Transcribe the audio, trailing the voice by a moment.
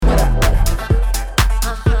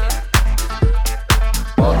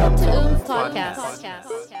podcast.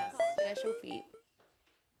 Did I show feet?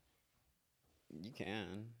 You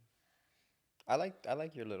can. I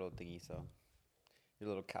like your little thingy, so your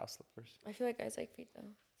little cow slippers. I feel like guys like feet though.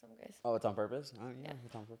 Some guys. Oh, it's on purpose. Oh yeah, Yeah.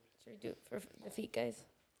 it's on purpose. Should we do it for the feet guys?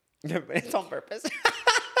 It's on purpose.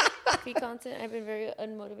 Feet content. I've been very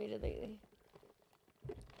unmotivated lately.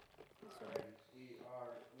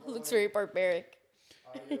 Looks very barbaric.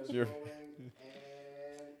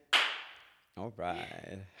 All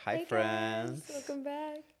right. Hi, Hey friends. guys, welcome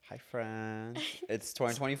back. Hi, friends. It's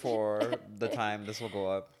 2024. The time this will go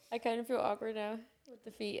up. I kind of feel awkward now with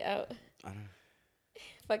the feet out. I don't.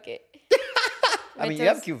 Fuck it. I mean, you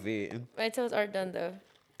have cute feet. My toes are done though.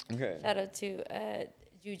 Okay. Shout out to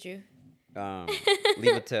Juju.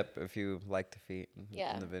 Leave a tip if you like the feet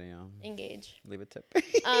Yeah. in the video. Engage. Leave a tip.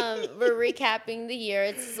 We're recapping the year.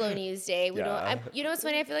 It's Slow News Day. We Yeah. don't. You know what's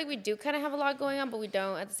funny? I feel like we do kind of have a lot going on, but we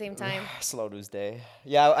don't at the same time. Slow news day.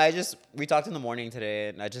 Yeah, we talked in the morning today,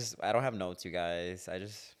 and I don't have notes, you guys. I'm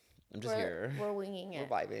just here. We're winging it.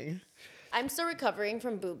 We're vibing. I'm still recovering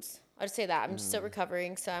from boobs. I'll just say that. I'm still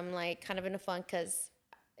recovering, so I'm like kind of in a funk because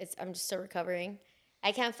I'm just still recovering.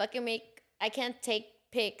 I can't take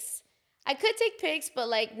pics. I could take pics, but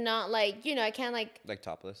like not like, I can't Like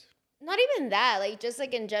topless. not even that, like just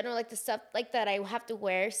like in general, like the stuff like that I have to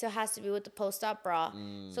wear, so it has to be with the post-op bra.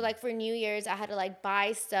 So like for New Year's, I had to like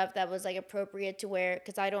buy stuff that was like appropriate to wear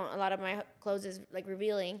because a lot of my clothes is like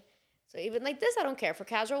revealing. So even like this, I don't care. For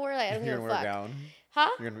casual wear, like I don't You're give gonna a wear a fuck. gown. Huh?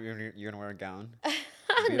 You're gonna wear a gown.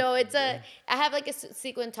 No, I have like a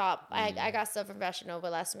sequin top. I got stuff from Fashion Nova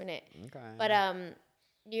last minute. Okay. But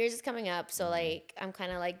New Year's is coming up, so like I'm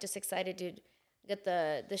kind of like just excited to get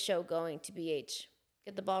the show going to BH,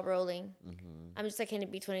 get the ball rolling. I'm just like, can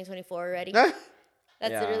it be 2024 already? That's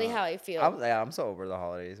literally how I feel. I'm so over the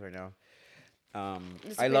holidays right now.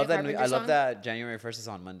 This is I love Sabrina that. Carpenter I love song? that January 1st is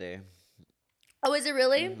on Monday. Oh, is it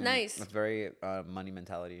really? Nice. It's very money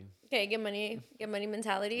mentality. Okay, get money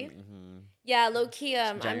mentality. Yeah, low key.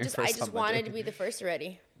 I January just 1st on wanted Monday. to be the first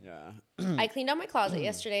already. Yeah. I cleaned out my closet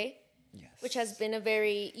yesterday. Yes. Which has been a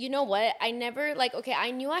very, you know what? I never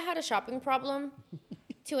I knew I had a shopping problem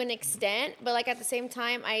to an extent, but like at the same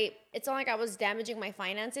time, it's not like I was damaging my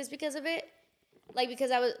finances because of it. Like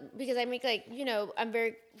because I make like, I'm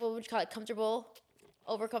very, what would you call it? Comfortable,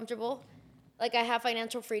 over comfortable. Like I have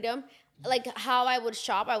financial freedom. Like how I would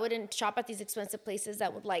shop, I wouldn't shop at these expensive places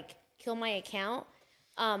that would like kill my account.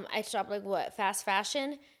 I shop like fast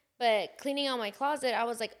fashion. But cleaning out my closet, I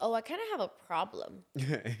was like, oh, I kind of have a problem.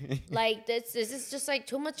 Like this is just like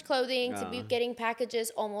too much clothing to be getting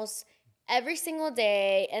packages almost every single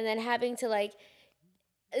day, and then having to like,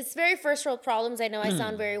 it's very first world problems. I know I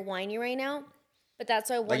sound very whiny right now, but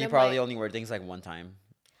that's why Like you probably only wear things like one time.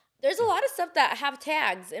 there's a lot of stuff that have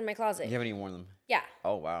tags in my closet. You haven't even worn them. Yeah,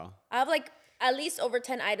 Oh wow. I have like at least over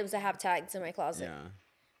 10 items that have tags in my closet, Yeah.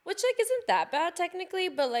 which like isn't that bad technically,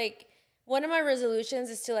 but like one of my resolutions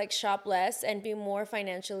is to like shop less and be more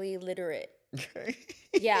financially literate. Okay.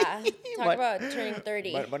 Yeah, talk Mon- about turning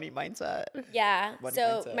 30. Money mindset. Yeah, Money so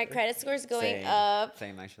mindset. my credit score is going Same. up.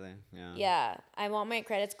 Same actually. Yeah. Yeah, I want my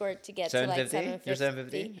credit score to get to like 750? 750. You're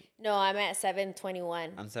 750? No, I'm at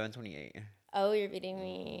 721. I'm 728. Oh, you're beating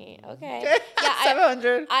me. Okay. Yeah,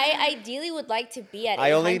 700. I ideally would like to be at 800.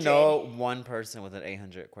 I only know one person with an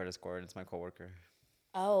 800 credit score, and it's my coworker.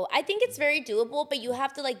 Oh, I think it's very doable, but you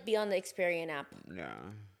have to like be on the Experian app. Yeah.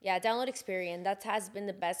 Yeah, download Experian. That has been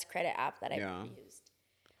the best credit app that I've Yeah. used.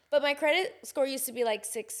 But my credit score used to be like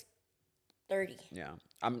 630. Yeah.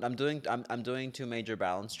 I'm doing 2 major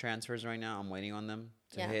balance transfers right now. I'm waiting on them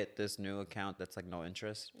to Yeah. hit this new account that's like no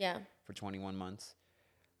interest Yeah. for 21 months.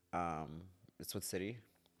 It's with Citi.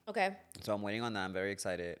 Okay. So I'm waiting on that. I'm very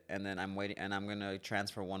excited. And then I'm gonna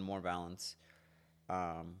transfer one more balance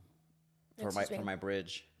for Excuse me. my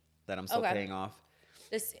bridge that I'm still Okay. paying off.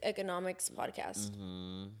 This economics podcast.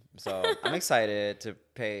 So I'm excited to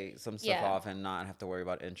pay some stuff Yeah. off and not have to worry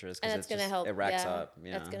about interest And because that's gonna help. it racks yeah, up.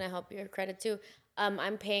 Yeah. That's gonna help your credit too.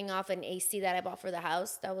 I'm paying off an AC that I bought for the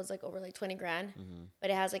house that was like over like 20 grand, but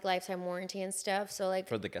it has like lifetime warranty and stuff. So like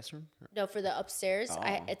For the guest room? no, for the upstairs, Oh.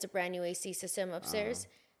 it's a brand new AC system upstairs.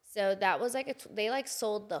 So that was like they like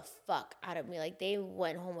sold the fuck out of me. Like they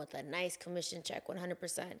went home with a nice commission check,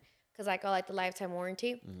 100%. Because I got like the lifetime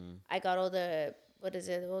warranty. I got all the all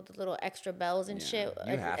the little extra bells and shit.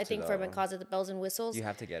 You have I to, think for my though. closet, the bells and whistles. You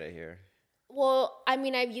have to get it here. Well, I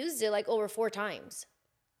mean, I've used it like over 4 times.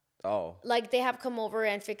 Oh. Like they have come over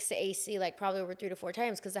and fixed the AC like probably over 3 to 4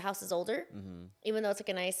 times because the house is older. Even though it's like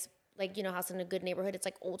a nice house in a good neighborhood, it's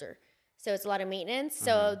like older. So it's a lot of maintenance.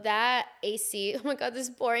 So that AC, oh my God, this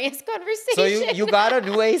boring ass conversation. So you got a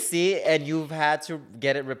new AC and you've had to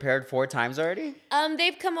get it repaired 4 times already?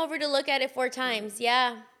 They've come over to look at it 4 times.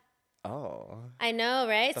 Yeah. Oh. I know,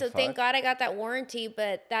 right? The So thank fuck? God I got that warranty,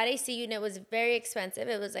 but that AC unit was very expensive.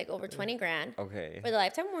 It was like over 20 grand Okay. for the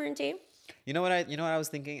lifetime warranty. You know what I was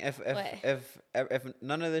thinking? If What? if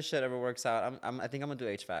none of this shit ever works out, I think I'm gonna do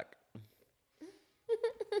HVAC.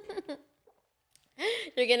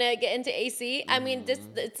 You're gonna get into AC. I mean,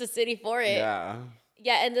 it's a city for it. Yeah.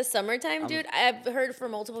 Yeah, in the summertime, dude, I've heard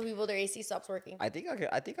from multiple people their AC stops working. I think I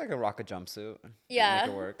could rock a jumpsuit. and Yeah, Make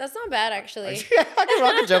it work. that's not bad actually. I could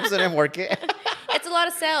rock a jumpsuit and work it. It's a lot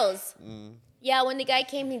of sales. Yeah, when the guy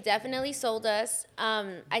came, he definitely sold us.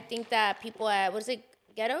 I think that people at what is it,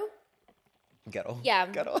 Ghetto? Ghetto. Yeah,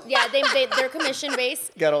 Ghetto. yeah, they're commission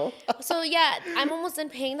based. Ghetto. So yeah, I'm almost done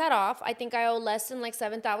paying that off. I think I owe less than like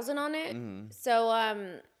 7,000 on it. So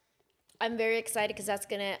I'm very excited because that's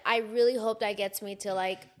gonna. I really hope that gets me to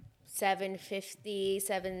like 750,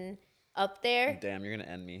 7 up there. Damn, you're gonna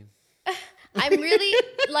end me. I'm really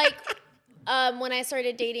like when I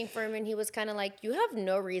started dating Furman, he was kind of like, you have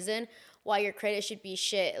no reason why your credit should be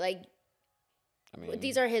shit. Like, I mean,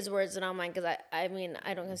 these are his words and not mine because I mean,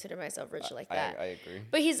 I don't consider myself rich like that. I agree.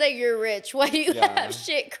 But he's like, you're rich. Why do you Yeah. have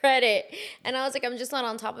shit credit? And I was like, I'm just not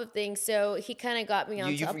on top of things. So he kind of got me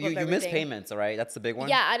on top of You everything. miss payments, all right? That's the big one.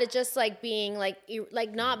 Yeah, out of just like being like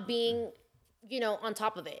not being, on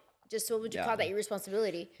top of it. Just what would you Yeah. call that?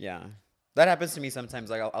 Irresponsibility. Yeah. That happens to me sometimes.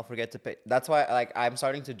 Like I'll forget to pay. That's why like I'm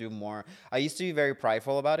starting to do more. I used to be very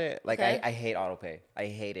prideful about it. Like Okay. I hate auto pay. I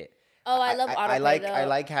hate it. Oh, I love auto I pay, like though. I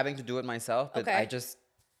like having to do it myself, but Okay.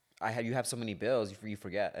 you have so many bills you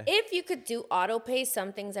forget. If you could do auto pay,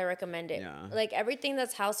 some things I recommend it. Yeah. Like everything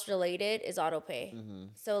that's house related is auto pay.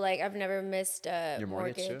 So like I've never missed a Your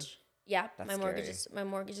mortgage, too? Yeah, That's my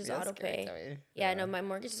mortgage is That's auto scary pay. to me. Yeah, no, my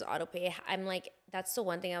mortgage is auto pay. I'm like, that's the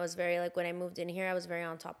one thing I was very like when I moved in here, I was very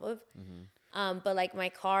on top of. But like my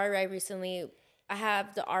car, I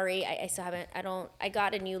have the R8. I still haven't. I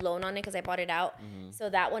got a new loan on it because I bought it out. So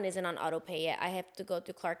that one isn't on auto pay yet. I have to go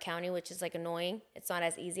through Clark County, which is like annoying. It's not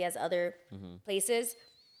as easy as other places.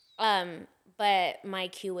 But my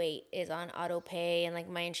Q8 is on auto pay, and like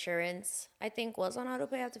my insurance, I think, was on auto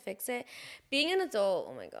pay. I have to fix it. Being an adult,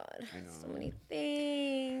 oh my God, so many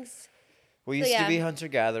things. We used yeah. to be hunter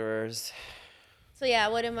gatherers. So yeah,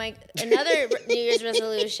 another New Year's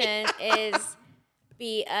resolution is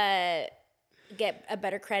get a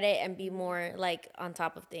better credit and be more like on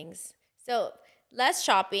top of things. So less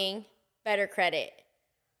shopping, better credit,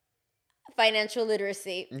 financial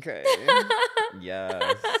literacy. Okay.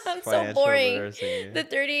 Yes. I'm so Financial boring. literacy. The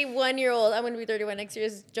 31-year-old, I'm gonna be 31 next year,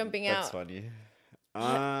 is jumping That's out. funny.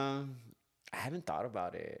 I haven't thought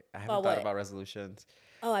about it. I haven't About thought what? about resolutions.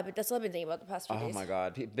 Oh, that's what I've been thinking about the past few Oh days. my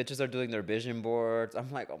God. Bitches are doing their vision boards.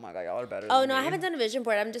 I'm like, oh my God, y'all are better Oh than no, me. I haven't done a vision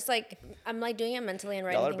board. I'm just like, I'm like doing it mentally and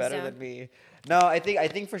writing Y'all are things better down. than me. No, I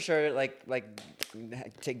think for sure,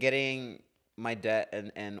 getting my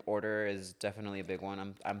debt in order is definitely a big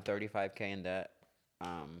one. I'm 35K in debt.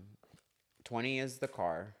 20 is the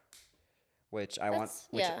car, which I want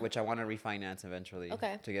which I want to refinance eventually.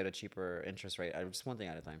 Okay. To get a cheaper interest rate. Just one thing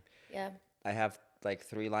at a time. Yeah. I have like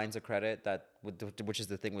 3 lines of credit which is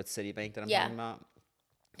the thing with Citibank that I'm Yeah. talking about.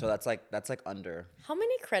 So that's like under. How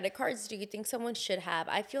many credit cards do you think someone should have?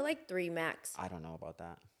 I feel like 3 max. I don't know about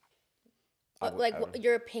that.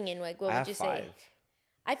 Your opinion, like what I would have you 5. say?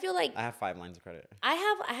 I feel like I have 5 lines of credit. I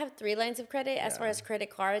have 3 lines of credit as far Yeah. as credit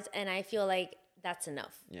cards, and I feel like that's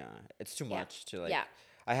enough. Yeah, it's too Yeah. much to like. Yeah.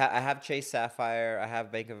 I have Chase Sapphire. I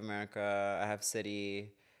have Bank of America. I have Citi.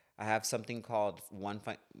 I have something called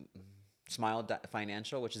Smile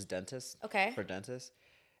Financial, which is dentist. Okay. For dentists.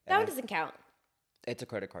 That And one doesn't count. it's a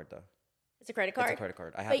credit card though. It's a credit card. It's a credit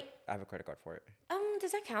card. I But- have a credit card for it.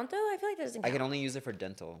 Does that count though? I feel like that doesn't I count. can only use it for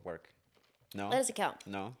dental work. No. That doesn't count.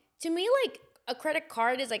 No. To me, like a credit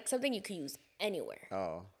card is like something you could use anywhere.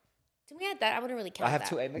 Oh. To me, that I wouldn't really count. I have that.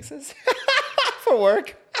 2 Amexes for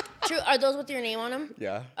work. True. Are those with your name on them?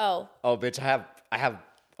 Yeah. Oh, Oh, bitch! I have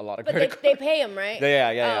a lot of but credit they cards. pay them, right? Yeah.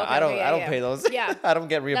 Oh, okay, I don't okay, I don't yeah. pay those. Yeah. I don't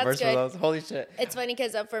get reimbursed for good. those. Holy shit. It's funny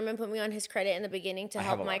because Furman put me on his credit in the beginning to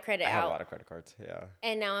help my credit I have a out. lot of credit cards. Yeah.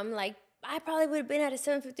 And now I'm like, I probably would have been at a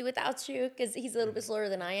 750 without you because he's a little bit slower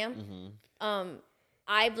than I am.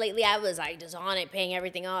 I was like just on it, paying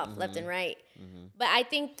everything off left and right. But I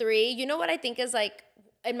think 3, you know what I think is like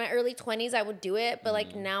in my early 20s, I would do it, but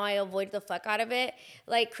like now I avoid the fuck out of it.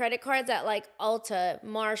 Like credit cards at like Ulta,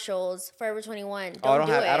 Marshalls, Forever 21. Don't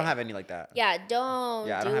do it. I don't have any like that. Yeah, don't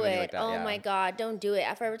Yeah, I do don't have any it. like that, Oh yeah. my god, don't do it.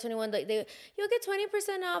 At Forever 21, you'll get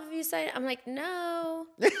 20% off if you sign. I'm like, no.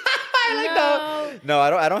 No,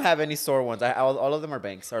 I don't have any store ones. All of them are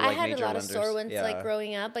banks or I like had major a lot lenders. of store ones Yeah. like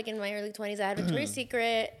growing up. Like in my early 20s, I had Victoria's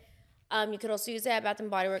Secret. You could also use it at Bath and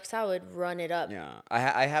Body Works. I would run it up. Yeah,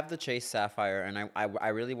 I have the Chase Sapphire, and I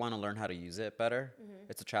really want to learn how to use it better.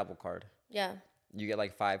 It's a travel card. Yeah, You get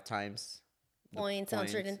like 5 times the points on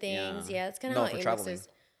certain things. Yeah, Yeah, it's kind of No, how for Amex traveling. is.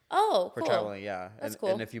 Oh, For cool. traveling, yeah. That's and, cool.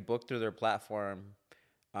 And if you book through their platform,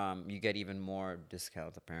 you get even more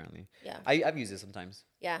discounts apparently. Yeah. I've used it sometimes.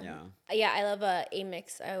 Yeah. Yeah. Yeah, I love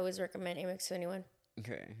Amex. I always recommend Amex to anyone.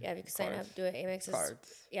 Okay. Yeah, if you can sign Cards. up, do it. Amex is.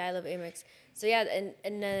 Cards. Yeah, I love Amex. So yeah, and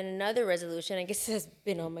then another resolution, I guess has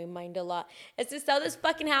been on my mind a lot, is to sell this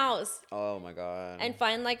fucking house Oh my god. and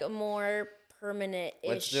find like a more permanent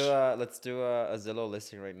ish. Let's do a Zillow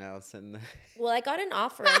listing right now. Send Well, I got an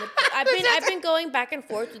offer. And I've been going back and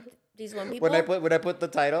forth with these one people. when I put the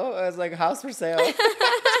title, I was like house for sale.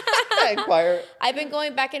 Inquire. I've been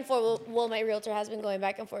going back and forth. Well, my realtor has been going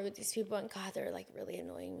back and forth with these people, and God, they're like really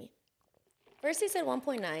annoying me. First, they said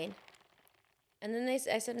 1.9, and then I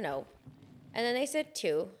said no, and then they said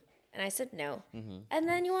 2, and I said no, and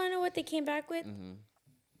then you want to know what they came back with?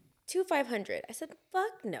 2,500. I said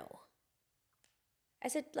fuck no. I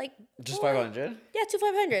said like Just boy. 500. Yeah,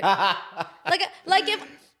 2,500. like if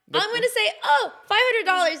I'm gonna say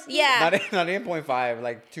 $500, yeah. Not even 0.5,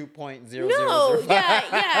 like 2.0005. No,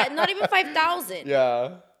 yeah, not even 5,000.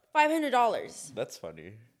 Yeah. $500. That's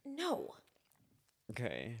funny. No.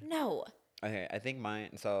 Okay. No. Okay, I think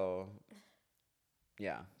mine. So,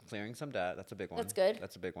 yeah, clearing some debt. That's a big one. That's good.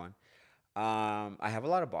 That's a big one. I have a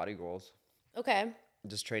lot of body goals. Okay.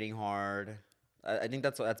 Just trading hard. I think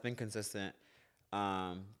that's been consistent.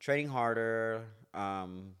 Trading harder.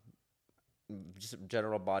 Just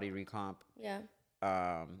general body recomp. Yeah.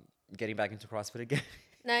 Getting back into CrossFit again.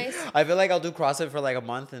 Nice. I feel like I'll do CrossFit for like a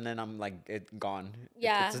month and then I'm like gone.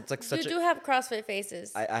 Yeah. It's like such you do have CrossFit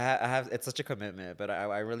faces. I have it's such a commitment, but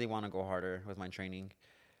I really want to go harder with my training.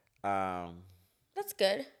 That's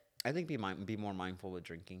good. I think be more mindful with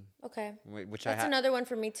drinking, Okay. which That's another one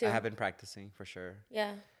for me too. I have been practicing for sure.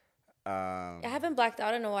 Yeah. Um, I haven't blacked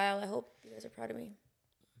out in a while. I hope you guys are proud of me.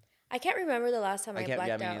 I can't remember the last time I can't. blacked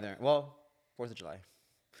Yeah, me out. neither. Well, 4th of July.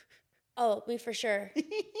 Oh, me for sure.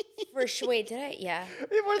 For sure. Wait, did I? Yeah.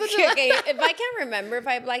 4th of July. Okay, if I can't remember if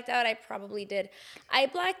I blacked out, I probably did. I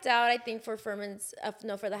blacked out, I think, for Furman's,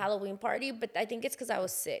 for the Halloween party, but I think it's because I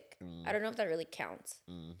was sick. I don't know if that really counts.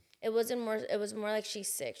 It was more like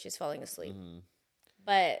she's sick. She's falling asleep.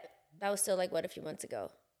 But that was still like, what, a few months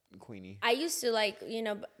ago. Queenie. I used to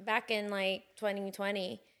back in like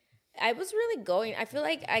 2020, I was really going. I feel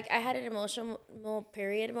like I had an emotional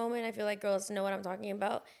period moment. I feel like girls know what I'm talking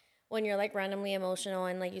about. When you're like randomly emotional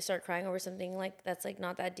and like you start crying over something like that's like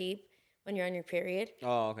not that deep when you're on your period.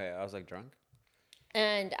 Oh, okay. I was like drunk.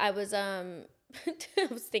 And I was I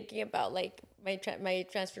was thinking about like my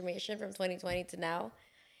transformation from 2020 to now,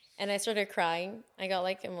 and I started crying. I got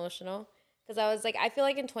like emotional because I was like, I feel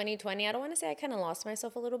like in 2020, I don't want to say I kind of lost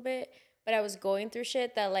myself a little bit, but I was going through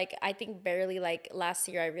shit that like I think barely like last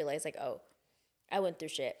year I realized like, oh, I went through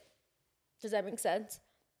shit. Does that make sense?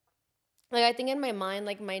 Like, I think in my mind,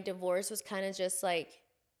 like, my divorce was kind of just like,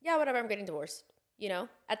 yeah, whatever, I'm getting divorced. You know?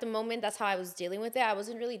 At the moment, that's how I was dealing with it. I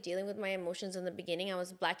wasn't really dealing with my emotions in the beginning. I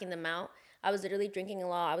was blacking them out. I was literally drinking a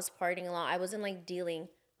lot. I was partying a lot. I wasn't, like, dealing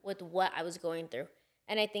with what I was going through.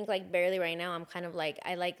 And I think, like, barely right now, I'm kind of, like,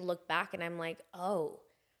 I, like, look back and I'm like, oh.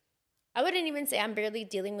 I wouldn't even say I'm barely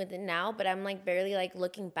dealing with it now, but I'm, like, barely, like,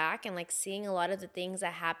 looking back and, like, seeing a lot of the things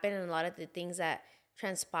that happened and a lot of the things that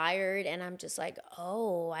transpired, and I'm just like,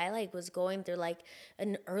 oh, I like was going through like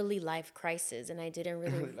an early life crisis, and I didn't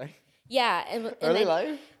really, Early life? yeah, and Early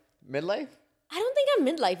life? Midlife? I don't think I'm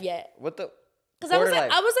midlife yet, What the? because I was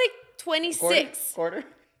like 26,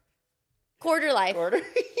 Quarter life, quarter.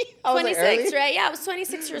 I was 26, like, right? Yeah, I was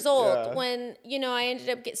 26 years old Yeah. when I ended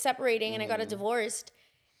up separating and I got divorced.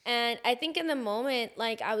 And I think in the moment,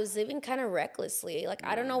 like I was living kind of recklessly. Like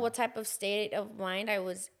I don't know what type of state of mind I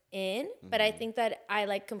was in, but I think that I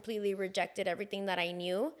like completely rejected everything that I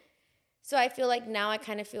knew. So I feel like now I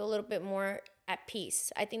kind of feel a little bit more at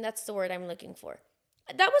peace. I think that's the word I'm looking for.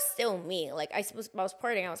 That was still me. Like I was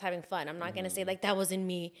partying, I was having fun. I'm not gonna say like that wasn't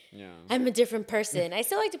me. Yeah. I'm a different person. I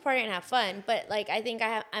still like to party and have fun, but like I think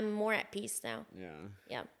I'm more at peace now. Yeah.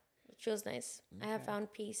 Yeah, it feels nice. I have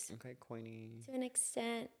found peace Okay, Queenie. to an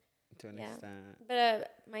extent. To an Yeah. extent.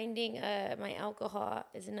 But minding my alcohol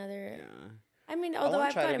is another. Yeah. I mean, I although want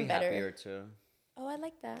I've to try to gotten be better. happier too. Oh, I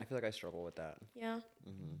like I that. feel like I struggle with that. Yeah.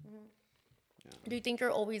 Hmm. Do you think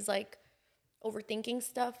you're always like overthinking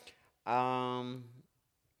stuff? Um,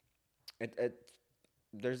 it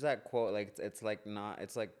there's that quote like it's like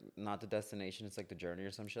not the destination, it's like the journey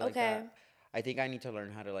or some shit like Okay. that. I think I need to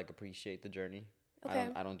learn how to like appreciate the journey. Okay.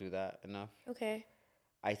 I don't do that enough. Okay.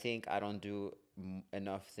 I think I don't do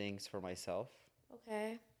enough things for myself.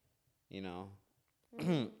 Okay. You know,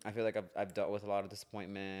 Mm-hmm. I feel like I've dealt with a lot of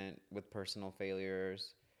disappointment with personal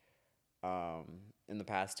failures, um, in the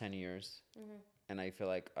past 10 years, Mm-hmm. and I feel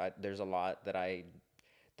like there's a lot that I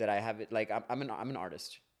have it like I'm an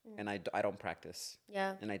artist, and I don't practice,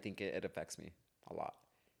 Yeah. and I think it affects me a lot,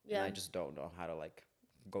 and Yeah. I just don't know how to like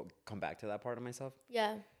come back to that part of myself.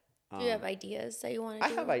 Yeah. Do you have Um, ideas that you want to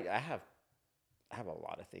do? I have a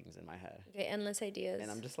lot of things in my head, Okay, endless ideas. and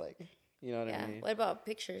I'm just like, you know what yeah. I mean? What about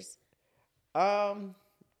pictures? Um,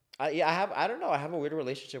 I don't know. I have a weird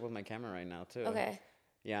relationship with my camera right now too. Okay.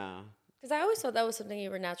 Yeah. Because I always thought that was something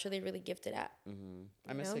you were naturally really gifted at.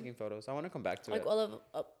 I miss know? taking photos. I want to come back to Like it. all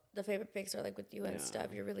of the favorite pics are like with you and Yeah.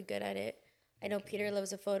 stuff. You're really good at it. I know Peter loves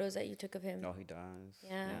the photos that you took of him. Oh, he does.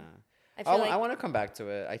 Yeah. Yeah. I feel like I want to come back to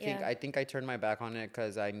it. Yeah. I think I turned my back on it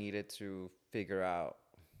because I needed to figure out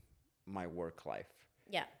my work life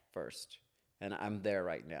yeah, first, and I'm there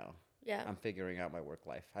right now. yeah. I'm figuring out my work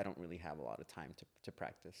life. I don't really have a lot of time to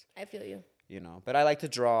practice, I feel you. you know. But I like to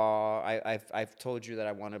draw. I've told you that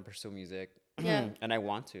I want to pursue music. Yeah. And I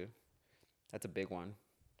want to. That's a big one.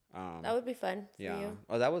 That would be fun for Yeah. you.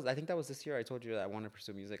 Oh, I think that was this year. I told you that I want to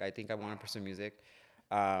pursue music. I think I want to pursue music.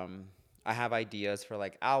 I have ideas for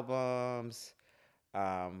like albums.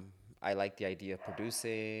 I like the idea of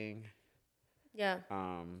producing. Yeah.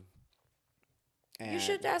 And You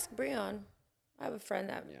should ask Breon. I have a friend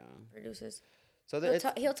that Yeah. produces. So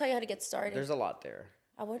He'll tell you how to get started. there's a lot there.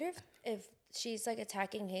 I wonder if she's like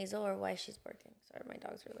attacking Hazel or why she's barking. Sorry, my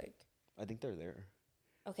dogs are like. I think they're there.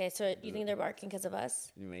 Okay, so you think they're barking because of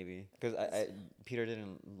us? Maybe because Peter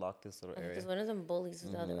didn't lock this little area. Because one of them bullies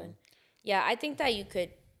the other one. Yeah, I think that you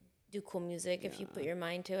could do cool music if you put your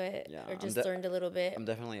mind to it, Yeah, or I'm just de- learned a little bit. I'm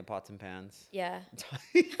definitely a pots and pans. Yeah.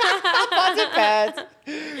 Pots and pans.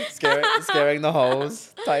 Scaring the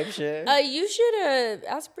hoes type shit. You should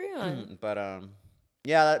ask Breon. But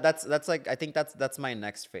yeah, that's like I think that's my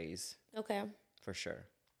next phase Okay. for sure.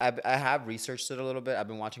 I have researched it a little bit. I've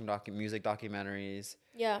been watching music documentaries.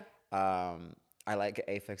 Yeah. I like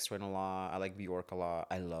Aphex Twin a lot. I like Bjork a lot.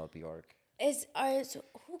 I love Bjork. Is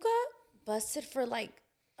who got busted for like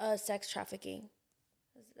sex trafficking?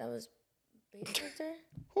 That was Bass Nectar?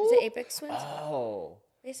 Is it Apex Twins? Oh,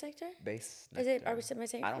 Bass Nectar? bass. Is it? Am Nectar. I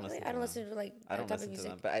saying I don't correctly? listen to I don't them. listen to like I that don't type of listen to music.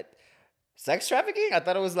 them. But sex trafficking? I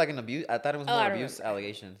thought it was like an abuse. I thought it was Oh, more I don't abuse remember.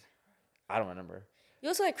 allegations. I don't remember. You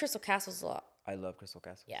also like Crystal Castles a lot. I love Crystal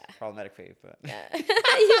Castles. Yeah. Problematic fave, but Yeah.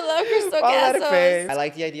 You love Crystal problematic Castles. fave. I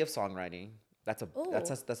like the idea of songwriting. That's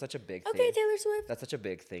such a big thing. Okay, Taylor Swift. That's such a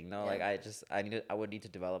big thing. No, Yeah. like I would need to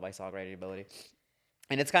develop my songwriting ability,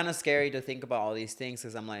 and it's kind of scary to think about all these things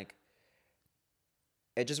because I'm like,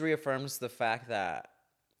 it just reaffirms the fact that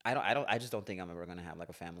I just don't think I'm ever gonna have like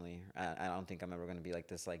a family. I don't think I'm ever gonna be like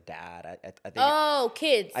this like dad. I think Oh,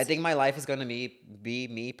 kids. I think my life is gonna be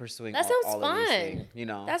me pursuing That sounds all of these fun. things, you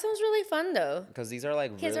know, That sounds really fun though. because these are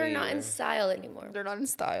like Kids really, are not in style anymore. they're not in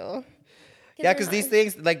style. Kids Yeah, are because not these in-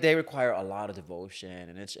 things like they require a lot of devotion,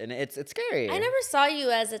 and it's scary. I never saw you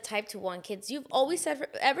as a type to want kids. You've always said,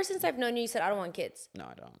 ever since I've known you, you said I don't want kids. No,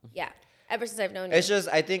 I don't. Yeah, ever since I've known you. It's just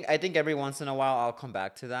I think every once in a while I'll come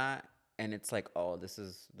back to that, and it's like, oh, this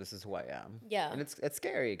is who I am. Yeah. And it's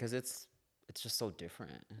scary because it's just so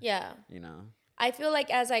different. Yeah, You know. I feel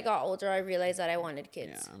like as I got older, I realized that I wanted Yeah.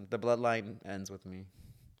 kids. The bloodline ends with me.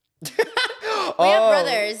 We have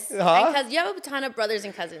brothers. Huh? Because you have a ton of brothers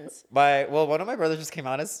and cousins. One of my brothers just came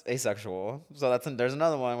out as asexual, so there's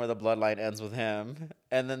another one where the bloodline ends with him,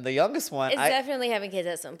 and then the youngest one, It's definitely having kids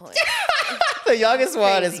at some point. the youngest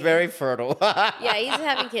one is Crazy. very fertile. Yeah, he's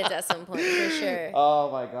having kids at some point for sure.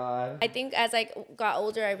 Oh my god. I think as I got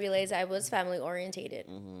older, I realized I was family orientated.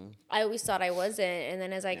 I always thought I wasn't, and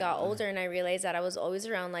then as I got older and I realized that I was always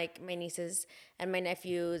around like my nieces and my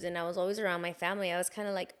nephews, and I was always around my family, I was kind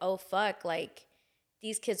of like, oh fuck, like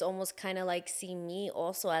these kids almost kind of like see me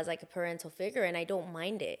also as like a parental figure, and I don't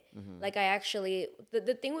mind it. Like I actually,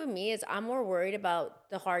 the thing with me is I'm more worried about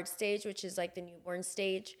the hard stage, which is like the newborn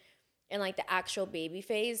stage, and like the actual baby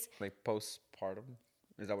phase. Like postpartum,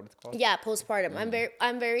 is that what it's called? Yeah, postpartum.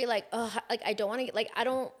 I'm very like, oh, like I don't want to get, like I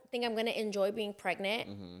don't think I'm gonna enjoy being pregnant.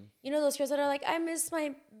 You know those girls that are like, I miss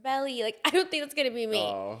my belly. Like I don't think that's gonna be me.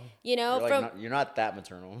 Oh. You know, You're not that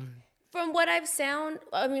maternal. from what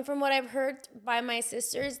from what I've heard by my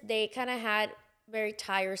sisters, they kind of had very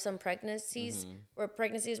tiresome pregnancies or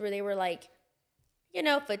pregnancies where they were like,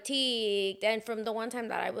 fatigued. And from the one time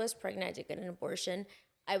that I was pregnant, I did get an abortion.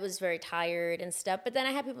 I was very tired and stuff. But then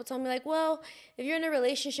I had people tell me like, well, if you're in a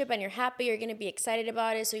relationship and you're happy, you're going to be excited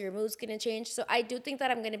about it. So your mood's going to change. So I do think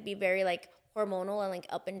that I'm going to be very like hormonal and like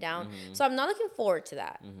up and down. So I'm not looking forward to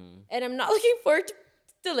that. And I'm not looking forward to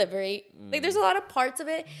delivery. Like there's a lot of parts of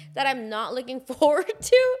it that I'm not looking forward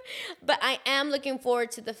to, but I am looking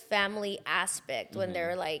forward to the family aspect when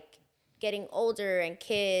they're like getting older and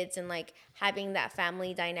kids and like having that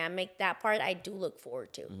family dynamic. That part I do look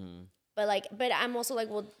forward to. But I'm also like,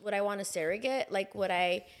 well, would I want a surrogate? Like, would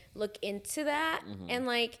I look into that? And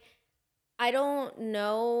like, I don't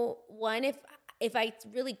know, one, if I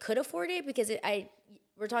really could afford it, because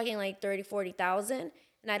we're talking like 30,000-40,000.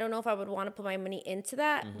 And I don't know if I would want to put my money into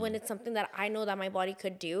that when it's something that I know that my body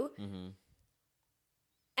could do.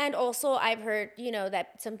 And also I've heard,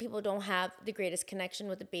 that some people don't have the greatest connection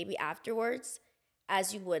with the baby afterwards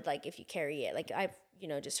as you would like if you carry it. Like I've,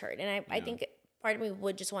 just heard. And I think part of me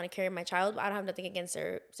would just want to carry my child, but I don't have nothing against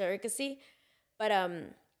surrogacy. But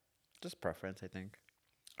just preference, I think.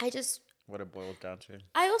 What it boils down to.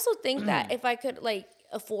 I also think that if I could like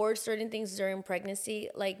afford certain things during pregnancy,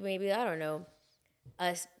 like maybe, I don't know,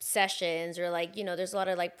 sessions or like, there's a lot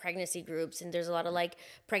of like pregnancy groups and there's a lot of like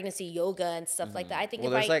pregnancy yoga and stuff like that. I think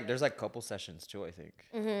there's like couple sessions too, I think.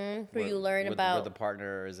 Where you learn about where the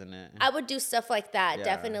partner is in it. I would do stuff like that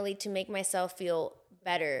definitely to make myself feel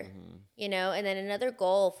better, And then another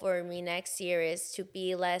goal for me next year is to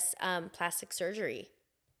be less plastic surgery.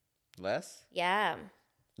 Less? Yeah.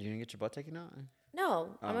 You gonna get your butt taken out?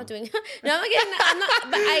 No, I'm not doing. No, I'm not getting. I'm not.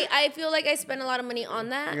 But I feel like I spend a lot of money on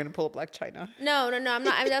that. You're gonna pull up like China? No, I'm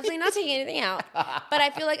not. I'm definitely not taking anything out. But I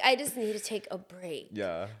feel like I just need to take a break.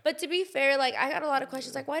 Yeah. But to be fair, like I got a lot of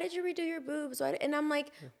questions, like why did you redo your boobs? And I'm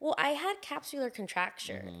like, well, I had capsular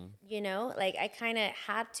contracture. Like I kind of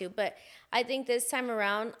had to. But I think this time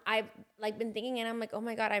around, I've like been thinking, and I'm like, oh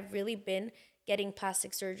my god, I've really been getting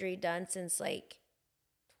plastic surgery done since like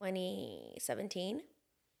 2017.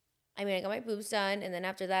 I mean, I got my boobs done, and then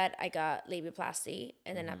after that, I got labiaplasty,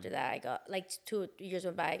 and then after that, I got, like, 2 years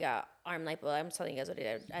went by, I got arm lipo. I'm telling you guys what I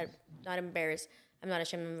did. I'm not embarrassed. I'm not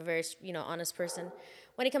ashamed. I'm a very, honest person.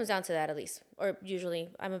 When it comes down to that, at least. Or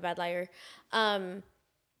usually, I'm a bad liar. What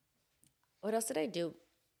else did I do?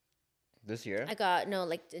 This year? I got,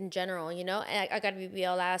 in general, I got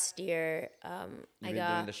BBL last year. You've been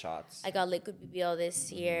doing the shots. I got liquid BBL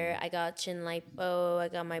this year. I got chin lipo. I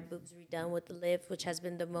got my boobs redone with the lift, which has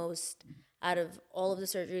been the most, out of all of the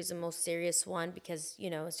surgeries, the most serious one because,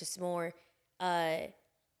 it's just more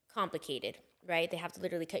complicated, right? They have to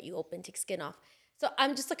literally cut you open, take skin off. So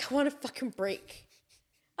I'm just like, I want to fucking break.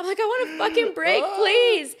 I'm like, I want to fucking break,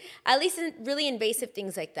 please. At least in really invasive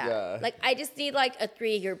things like that. Yeah. Like, I just need like a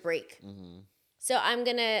 3-year break. So I'm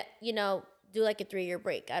going to, do like a 3-year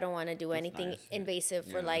break. I don't want to do anything invasive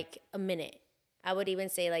for like a minute. I would even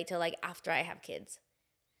say like till like after I have kids.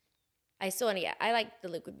 I like the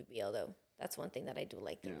liquid BBL though. That's one thing that I do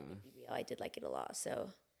like, the liquid BBL. I did like it a lot. So,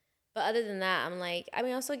 but other than that, I'm like, I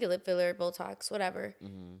mean, also like a lip filler, Botox, whatever.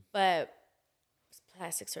 But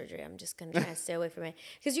plastic surgery, I'm just gonna try and stay away from it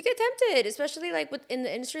because you get tempted, especially like in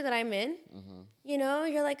the industry that I'm in.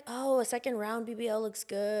 You're like, oh, a second round BBL looks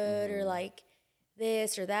good, or like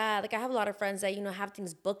this or that. Like I have a lot of friends that have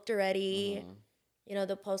things booked already.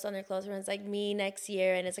 They'll post on their close friends like me next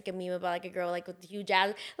year, and it's like a meme about like a girl like with huge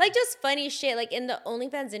ass, like just funny shit. Like in the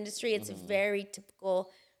OnlyFans industry, it's very typical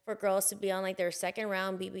for girls to be on like their second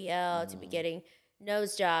round BBL, to be getting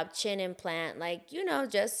nose job, chin implant, like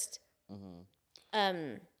just.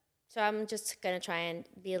 So I'm just gonna try and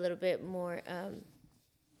be a little bit more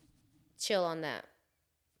chill on that.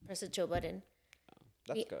 Press the chill button.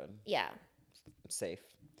 That's good. Yeah. Safe.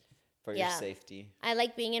 For your safety. I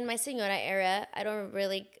like being in my senora era. I don't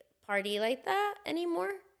really party like that anymore.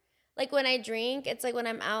 Like when I drink, it's like when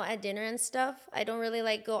I'm out at dinner and stuff. I don't really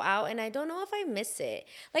like go out, and I don't know if I miss it.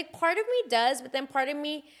 Like part of me does, but then part of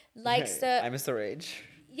me likes to. I miss the rage.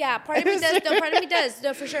 Yeah, part of me does. No, part of me does.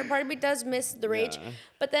 No, for sure. Part of me does miss the rage. Yeah.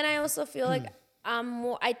 But then I also feel like I'm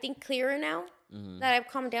more, I think, clearer now that I've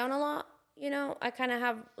calmed down a lot. I kind of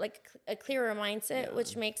have like a clearer mindset,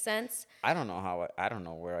 which makes sense. I don't know I don't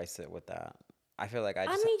know where I sit with that. I feel like you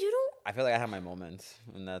don't. I feel like I have my moments,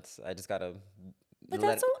 and I just gotta. But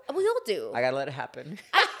that's what we all do. I gotta let it happen.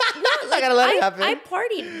 I gotta let it happen. I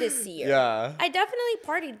partied this year. Yeah. I definitely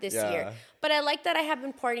partied this year, but I like that I have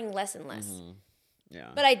been partying less and less. Yeah.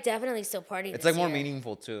 But I definitely still party. It's like more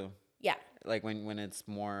meaningful too. Yeah. Like when it's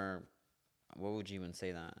more what would you even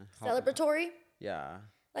say that? Celebratory. Yeah.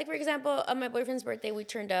 Like, for example, on my boyfriend's birthday, we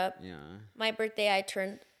turned up. Yeah. My birthday,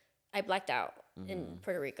 I blacked out in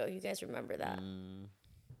Puerto Rico. You guys remember that?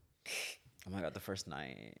 Oh my god, the first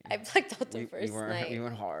night. I blacked out the first night. We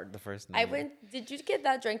went hard the first night. Did you get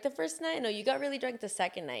that drunk the first night? No, you got really drunk the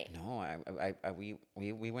second night. No,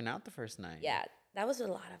 we went out the first night. Yeah, that was a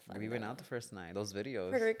lot of fun. We went out the first night. Those videos.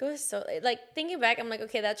 Puerto Rico is so, like, thinking back, I'm like,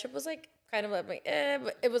 okay, that trip was like kind of like,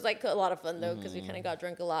 but it was like a lot of fun though, because we kind of got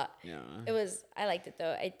drunk a lot. Yeah. I liked it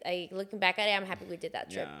though. I looking back at it, I'm happy we did that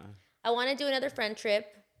trip. Yeah. I want to do another friend trip.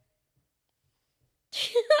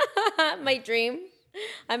 My dream.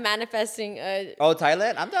 I'm manifesting. Oh,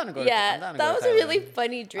 Thailand! I'm down to go. Yeah, I'm down to that go was to a really Thailand.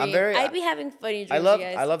 funny dream. very- I'd be having funny dreams.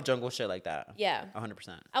 I love jungle shit like that. Yeah.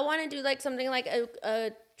 100%. I want to do like something like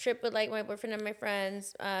a trip with like my boyfriend and my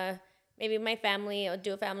friends. Maybe my family. I'll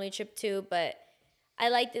do a family trip too. But I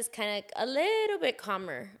like this kind of a little bit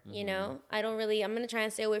calmer. You know, I don't really. I'm gonna try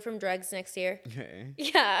and stay away from drugs next year. Okay.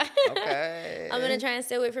 Yeah. Okay. I'm gonna try and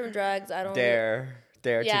stay away from drugs. I don't.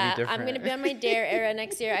 Dare Yeah, to be different. I'm gonna be on my dare era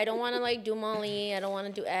next year. I don't want to like do Molly. I don't want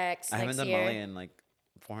to do X. I haven't next done year. Molly in like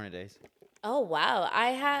 400 days. Oh wow!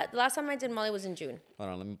 The last time I did Molly was in June, Hold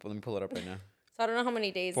on, let me pull it up right now. so I don't know how many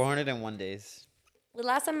days. 401 days. The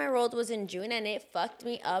last time I rolled was in June, and it fucked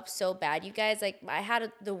me up so bad, you guys. Like, I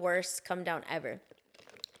had the worst come down ever.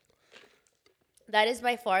 That is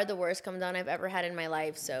by far the worst come down I've ever had in my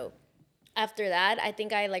life. So after that, I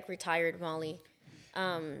think I like retired Molly.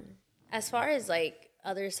 As far as like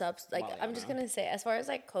other subs, like I'm just gonna say, as far as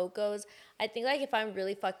like coke goes, I think like if I'm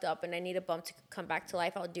really fucked up and I need a bump to come back to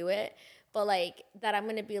life, I'll do it. But like that, I'm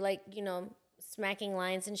gonna be like, you know, smacking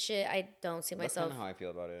lines and shit. I don't see That's myself. kind of how I feel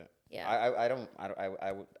about it. Yeah.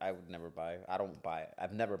 I would never buy. I don't buy.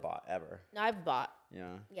 I've never bought ever. No, I've bought.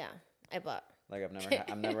 Yeah. Yeah, I bought. Like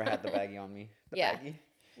I've never had the baggie on me. The Yeah. baggie.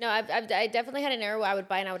 No, I definitely had an era where I would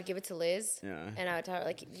buy and I would give it to Liz. Yeah. And I would tell her,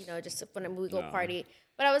 like, you know, just when we go No. party.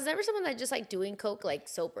 But I was never someone that just like doing coke like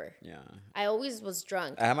sober. Yeah. I always was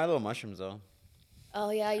drunk. I have my little mushrooms though. Oh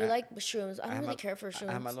yeah, you like shrooms. I don't have really my- care for shrooms.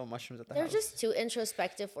 I have my little mushrooms at the They're house. just too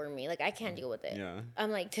introspective for me. Like I can't deal with it. Yeah.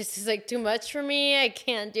 I'm like, this is like too much for me. I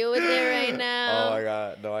can't deal with it right now. Oh my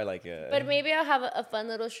god, no, I like it. But maybe I'll have a fun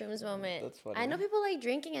little shrooms moment. That's funny. I know people like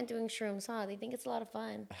drinking and doing shrooms, huh? They think it's a lot of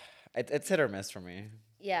fun. It's hit or miss for me.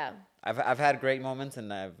 Yeah. I've had great moments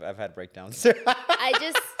and I've had breakdowns. I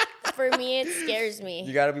just, for me, it scares me.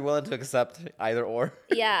 You gotta be willing to accept either or.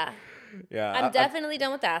 Yeah. Yeah. I'm definitely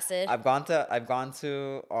done with acid. I've gone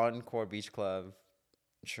to Encore Beach Club,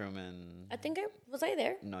 Truman. I think was I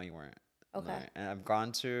there? No, you weren't. Okay. No. And I've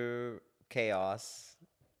gone to Chaos,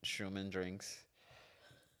 Truman drinks.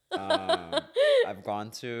 I've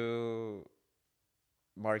gone to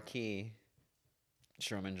Marquee,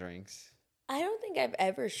 Truman drinks. I don't think I've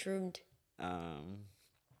ever shroomed.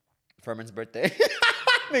 Furman's birthday.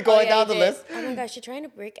 Me going yeah, down you the did. list. Oh my gosh, you're trying to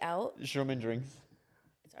break out. Truman drinks.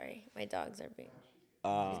 Sorry, my dogs are being.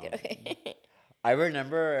 Um, Good. Okay. I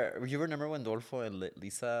remember. You remember when Dolfo and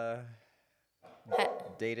Lisa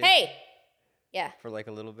dated? Hey. Yeah. For like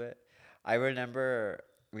a little bit. I remember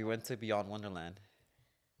we went to Beyond Wonderland.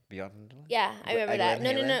 Beyond Wonderland? Yeah, I remember that.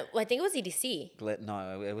 Glen No. Helen? Well, I think it was EDC.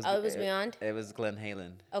 No, it was. Oh, it was Beyond? It was Glen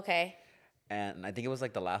Halen, Okay. and I think it was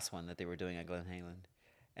like the last one that they were doing at Glen Halen.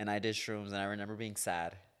 And I did shrooms, and I remember being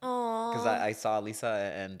sad Aww. because I saw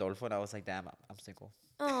Lisa and Dolfo, and I was like, "Damn, I'm single."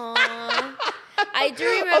 Aww. I do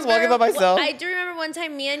remember. I was walking by myself. I do remember one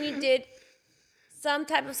time me and you did some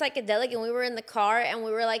type of psychedelic, and we were in the car, and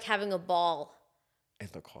we were like having a ball. In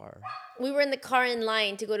the car. We were in the car in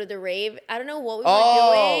line to go to the rave. I don't know what we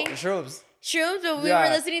Oh, were doing. shrooms. Shrooms, but we Yeah. were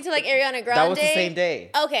listening to like Ariana Grande. That was the same day.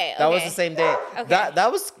 Okay. That was the same day. Okay.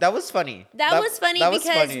 That was funny. That was funny that was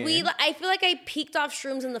because funny. I feel like I peaked off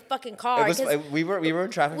shrooms in the fucking car. It was, 'cause we were in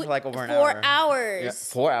traffic for like over an 4 hour. hours. Yeah,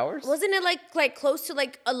 4 hours. Wasn't it like close to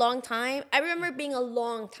like a long time? I remember it being a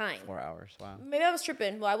long time. 4 hours. Wow. Maybe I was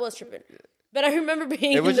tripping. Well, I was tripping. But I remember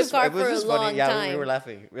being It was in the just car it was for just a long funny. Yeah, time. we were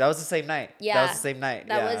laughing. That was the same night. Yeah. That was the same night.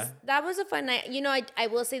 That was a fun night. You know, I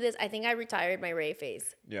will say this. I think I retired my rave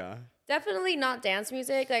phase. Yeah. Definitely not dance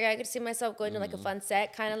music. Like I could see myself going to like a fun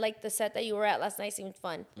set, kind of like the set that you were at last night seemed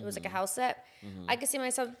fun. It was like a house set. I could see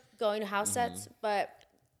myself going to house sets, but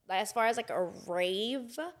as far as like a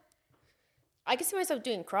rave, I could see myself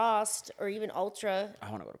doing crossed or even ultra. I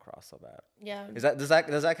want to go to Cross so bad. Yeah. Does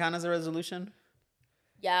that count as a resolution?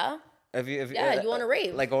 Yeah. If you wanna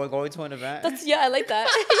rave. like going to an event. Yeah, I like that.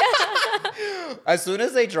 As soon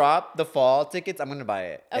as they drop the fall tickets, I'm gonna buy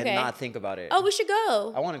it Okay. and not think about it. Oh, we should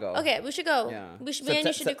go. I want to go. Okay, we should go. Yeah. We should. Me and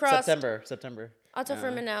you should do cross. September. I'll tell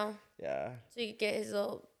Furman now, Yeah. so you can get his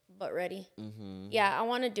little but ready. Yeah, I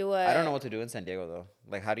want to do a. I don't know what to do in San Diego though.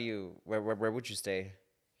 Like, how do you? Where would you stay?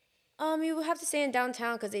 You would have to stay in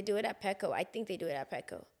downtown because they do it at Petco. I think they do it at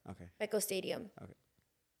Petco. Okay. Petco Stadium. Okay.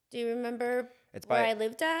 Do you remember It's where by- I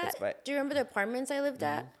lived at? it's by- Do you remember the apartments I lived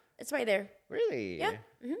at? It's right there. Really? Yeah.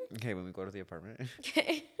 Okay, when we go to the apartment.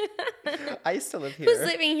 Okay. I used to live here. Who's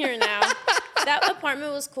living here now? That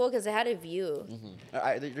apartment was cool because it had a view.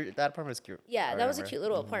 That apartment is cute. Yeah, I that was a remember. cute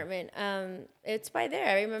little apartment. It's by there.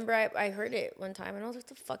 I remember I heard it one time and I was like,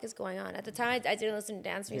 what the fuck is going on? At the time, I didn't listen to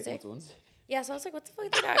dance music. Yeah, so I was like, what the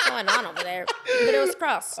fuck is that going on over there? But it was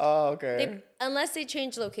cross. Oh, okay. Unless they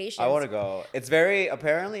change locations. I want to go. It's very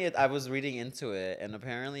apparently. I was reading into it, and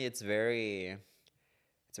apparently it's very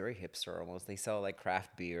hipster almost. They sell like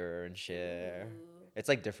craft beer and shit. It's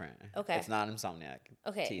like different. Okay. It's not Insomniac.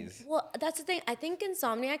 Okay. Tease. Well, that's the thing. I think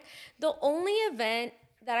Insomniac, the only event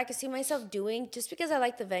that I could see myself doing, just because I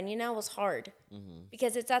like the venue now, was Hard.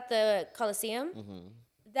 Because it's at the Coliseum.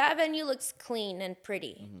 That venue looks clean and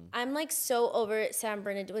pretty. I'm like so over San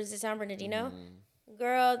Bernardino. What is it, San Bernardino?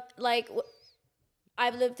 Girl, like,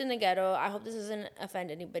 I've lived in the ghetto. I hope this doesn't offend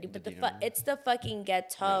anybody, but it's the fucking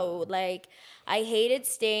ghetto. Like, I hated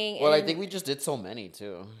staying. Well, I think we just did so many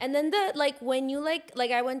too. And then when you like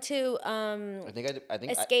I went to I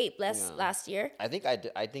think Escape last year. I think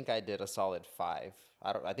I did a solid 5.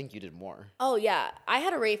 I think you did more. Oh yeah, I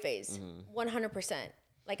had a rave phase, 100%.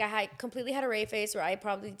 Like I completely had a rave phase where I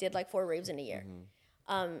probably did like 4 raves in a year.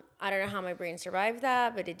 I don't know how my brain survived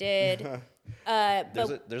that, but it did.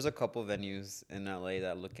 There's a couple venues in LA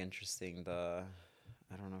that look interesting. I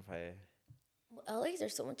don't know if I. LA,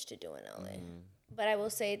 there's so much to do in LA. But I will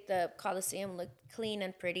say the Coliseum looked clean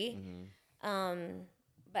and pretty.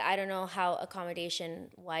 But I don't know how accommodation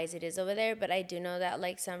wise it is over there. But I do know that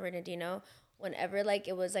like San Bernardino, whenever like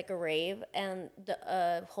it was like a rave and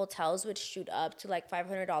the hotels would shoot up to like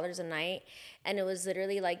 $500 a night, and it was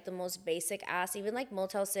literally like the most basic ass, even like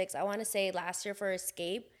Motel 6. I want to say last year for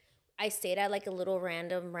Escape, I stayed at like a little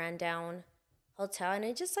random ran down hotel, and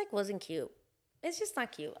it just like wasn't cute. It's just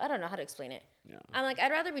not cute. I don't know how to explain it. Yeah. I'm like,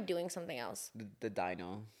 I'd rather be doing something else. The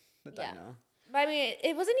Dino. Yeah. But I mean,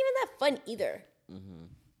 it wasn't even that fun either.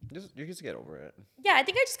 You just get over it. Yeah, I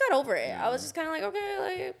think I just got over it. I was just kind of like, okay,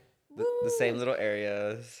 like. The same little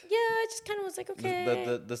areas. Yeah, I just kind of was like,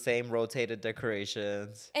 okay. The same rotated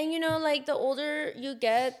decorations. And you know, like the older you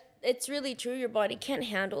get, it's really true. Your body can't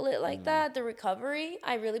handle it like that. The recovery,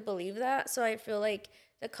 I really believe that. So I feel like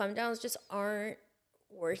the come downs just aren't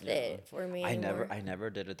worth it for me anymore. I never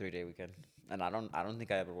did a 3-day weekend, and I don't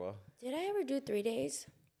think I ever will. Did I ever do 3 days?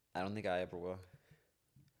 I don't think I ever will.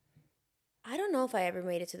 I don't know if I ever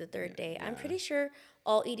made it to the 3rd day. I'm pretty sure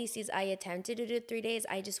all EDCs I attempted to do 3 days,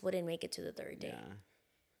 I just wouldn't make it to the 3rd day. Yeah.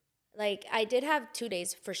 Like I did have 2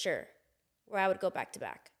 days for sure where I would go back to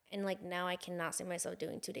back. And like now I cannot see myself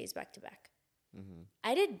doing 2 days back to back.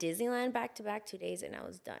 I did Disneyland back to back 2 days and I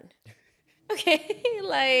was done. Okay,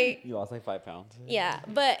 like You lost like 5 pounds. yeah,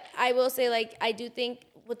 but I will say like I do think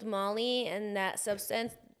with Molly and that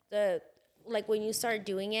substance, like when you start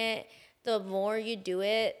doing it, the more you do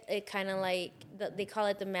it, it kind of like they call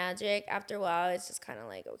it the magic. After a while, it's just kind of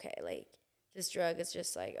like okay, like this drug is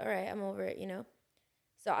just like all right, I'm over it, you know.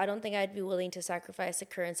 So I don't think I'd be willing to sacrifice the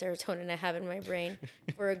current serotonin I have in my brain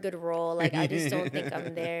for a good role. Like I just don't think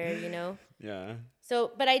I'm there, you know. Yeah.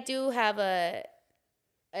 So, but I do have a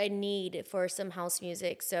need for some house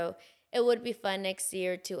music. So it would be fun next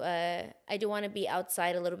year to I do want to be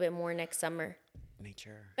outside a little bit more next summer.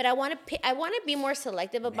 Nature. But I want to be more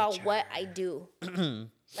selective about what I do.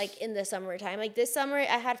 Like in the summertime. Like this summer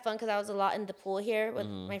I had fun cuz I was a lot in the pool here with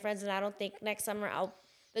my friends, and I don't think next summer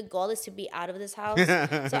the goal is to be out of this house.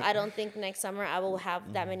 So I don't think next summer I will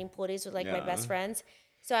have that many pool days with like my best friends.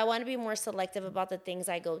 So I want to be more selective about the things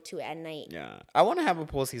I go to at night. Yeah. I want to have a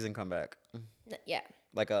pool season come back. Yeah.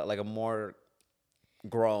 Like a more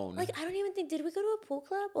grown. Like I don't even think, did we go to a pool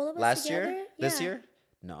club all of us Last together? year? Yeah. This year?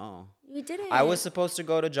 No. We didn't. I was supposed to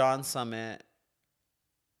go to John Summit.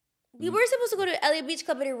 We were supposed to go to Elliott Beach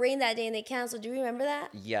Club, but it rained that day and they canceled. Do you remember that?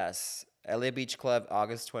 Yes. Elliott Beach Club,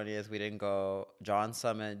 August 20th. We didn't go. John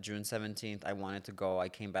Summit, June 17th. I wanted to go. I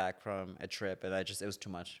came back from a trip and it was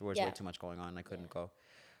too much. There was way too much going on. I couldn't go.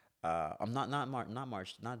 I'm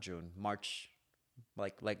not June. March,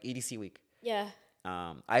 like EDC week. Yeah.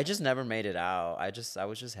 I just never made it out. I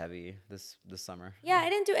was just heavy this summer. Yeah, I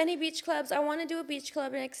didn't do any beach clubs. I want to do a beach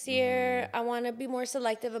club next year. I want to be more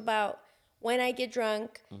selective about when I get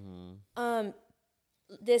drunk.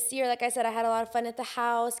 This year, like I said, I had a lot of fun at the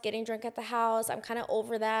house, getting drunk at the house. I'm kind of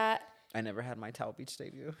over that. I never had my Tao Beach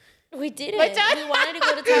debut. We didn't. We wanted to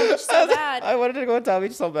go to Tao Beach so bad. I wanted to go to Tao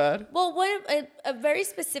Beach so bad. Well, a very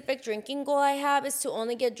specific drinking goal I have is to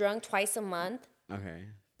only get drunk twice a month. Okay.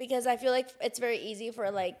 Because I feel like it's very easy for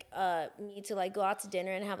like me to like go out to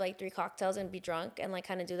dinner and have like 3 cocktails and be drunk and like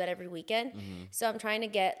kind of do that every weekend. So I'm trying to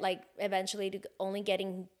get like eventually to only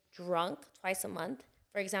getting drunk twice a month.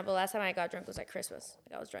 For example, last time I got drunk was like Christmas.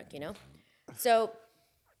 Like I was drunk, you know? So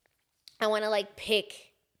I want to like pick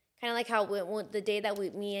kind of like how the day that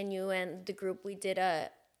me and you and the group, we did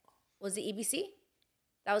was the EBC?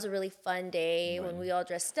 That was a really fun day when we all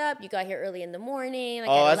dressed up. You got here early in the morning.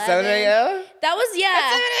 Like at 7 a.m.? That was,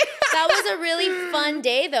 that was a really fun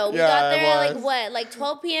day, though. We got there at like, what, like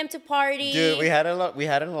 12 p.m. to party? Dude, we had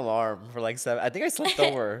an alarm for like 7. I think I slept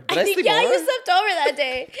over. Did I sleep yeah, over? you slept over that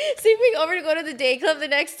day. Sleeping over to go to the day club the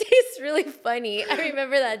next day is really funny. I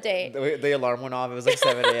remember that day. The alarm went off. It was like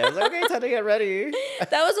 7 a.m. I was like, okay, time to get ready.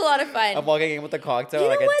 That was a lot of fun. I'm walking in with a cocktail You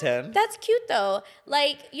know like what? at 10. That's cute, though.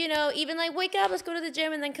 Like, you know, even like wake up, let's go to the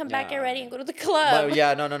gym, and then come back, get ready, and go to the club. But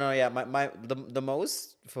yeah, no. Yeah, the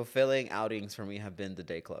most fulfilling outings for me have been the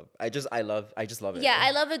day club. I just love it. Yeah,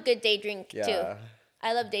 I love a good day drink too. Yeah.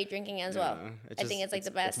 I love day drinking as well. I think it's like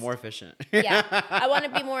the best. It's more efficient. Yeah, I want to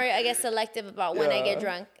be more, I guess, selective about when I get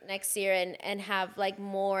drunk next year and have like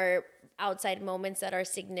more outside moments that are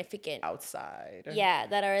significant. Outside. Yeah,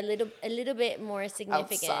 that are a little bit more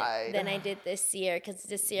significant Outside. than I did this year, because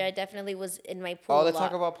this year I definitely was in my pool. Oh, let's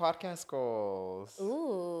talk about podcast goals.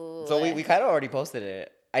 Ooh. So we kind of already posted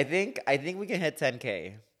it. I think we can hit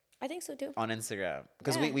 10K I think so too. on Instagram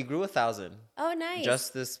because Yeah. we grew 1,000 Oh, nice.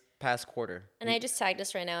 just this past quarter. And I just tagged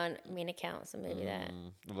us right now on main account, so maybe that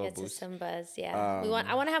A little gets us boost. some buzz. Yeah, I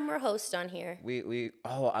want to have more hosts on here.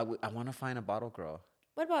 I want to find a bottle girl.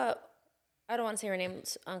 What about? I don't want to say her name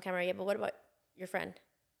on camera yet, but what about your friend?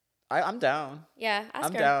 I'm down. Yeah, ask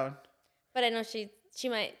I'm her. down. But I know she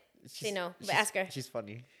might say no. But ask her. She's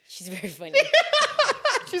funny. She's very funny.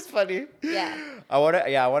 She's funny. Yeah. I want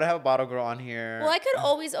to have a bottle girl on here. Well, I could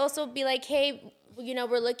always also be like, hey, you know,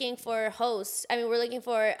 we're looking for hosts. I mean, we're looking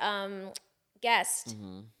for guests.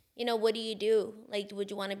 Mm-hmm. You know, what do you do? Like, would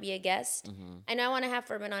you want to be a guest? I know I want to have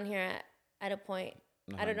Furman on here at a point.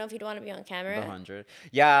 I don't know if he'd want to be on camera. 100.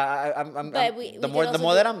 Yeah, I'm. But the more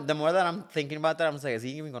that I'm thinking about that, I'm just like, is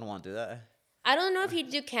he even gonna want to do that? I don't know if he'd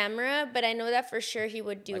do camera, but I know that for sure he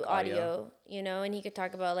would do Like audio, audio? you know, and he could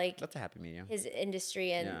talk about like That's a happy medium. his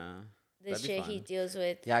industry and Yeah. the that'd be shit he fun. deals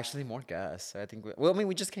with. Yeah, actually, more guests. I think. I mean,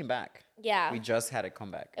 we just came back. Yeah. We just had a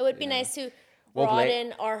comeback. It would be you know? nice to Well,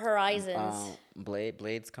 broaden our horizons.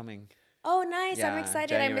 Blade's coming. Oh, nice. I'm Yeah,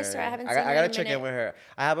 excited. I missed her. I haven't January. seen her I gotta in a check in minute. with her.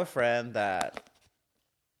 I have a friend that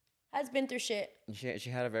Has been through shit. she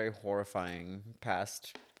had a very horrifying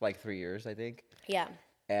past, like 3 years, I think. Yeah.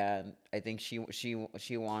 And I think she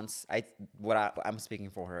wants I'm speaking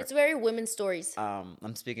for her. It's very women's stories.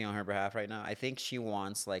 I'm speaking on her behalf right now. I think she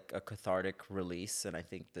wants like a cathartic release, and I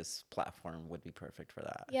think this platform would be perfect for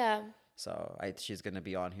that. Yeah. So she's gonna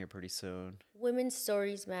be on here pretty soon. Women's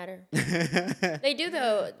stories matter. They do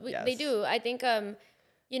though. They Yes. do. I think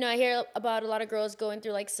you know, I hear about a lot of girls going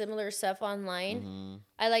through like similar stuff online.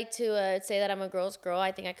 I like to say that I'm a girl's girl.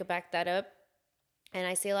 I think I could back that up. And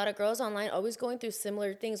I see a lot of girls online always going through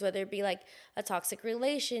similar things, whether it be like a toxic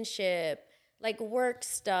relationship, like work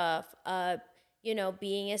stuff, you know,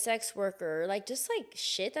 being a sex worker, like just like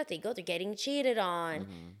shit that they go through, getting cheated on,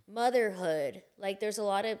 motherhood. Like there's a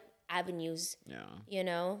lot of avenues, Yeah. you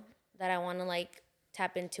know, that I want to like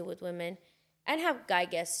tap into with women and have guy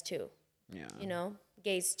guests too, Yeah. you know,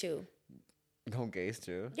 gays too. Go gays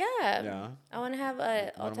too. Yeah. Yeah. I want to have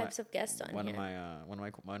all One of my- types of guests on One here.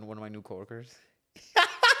 of my new coworkers.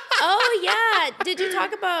 Oh, yeah. Did you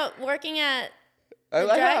talk about working at I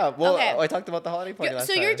drag? have. Well, Okay. I talked about the holiday party last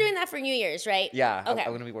so time. you're doing that for New Year's, right? Yeah. Okay.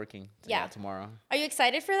 I'm gonna be working. Yeah. Tomorrow. Are you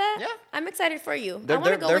excited for that? Yeah. I'm excited for you. I They're,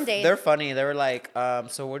 want to go they're, one day. they're funny. They were like,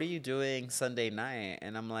 so what are you doing Sunday night?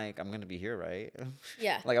 And I'm like, I'm gonna be here, right?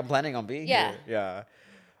 Yeah. Like I'm planning on being Yeah. here.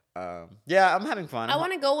 Yeah. Yeah, I'm having fun. I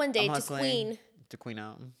want to go one day I'm to hustling. Queen. To Queen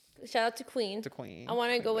out. Shout out to Queen. To Queen. I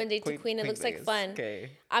want to go one day to Queen. It looks like Vegas. fun.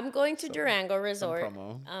 Okay. I'm going to Durango Some Resort.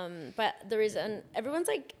 promo. But the reason everyone's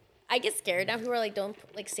like, I get scared now. People are like, don't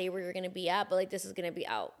like say where you're gonna be at, but like this is gonna be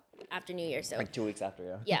out after New Year. So Like 2 weeks after,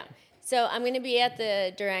 yeah. yeah. So I'm gonna be at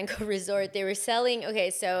the Durango Resort. They were selling.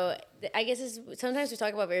 Okay, so I guess sometimes we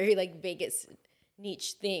talk about very like Vegas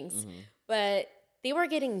niche things, but they were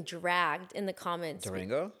getting dragged in the comments.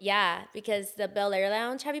 Durango? Yeah, because the Bel Air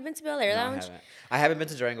Lounge. Have you been to Bel Air No, Lounge? I haven't been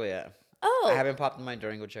to Durango yet. Oh, I haven't popped in my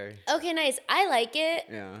Durango cherry. okay, nice. I like it.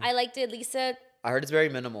 Yeah. I liked it. Lisa. I heard it's very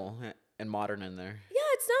minimal and modern in there. Yeah,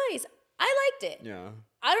 it's nice. I liked it. Yeah.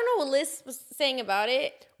 I don't know what Liz was saying about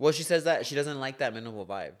it. Well, she says that she doesn't like that minimal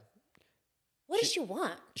vibe. What does she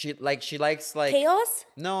want? She likes like Chaos?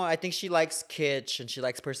 no, I think she likes kitsch and she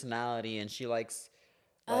likes personality and she likes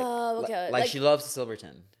Oh, okay. like she loves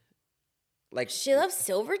Silverton. Like She loves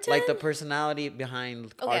Silverton? like the personality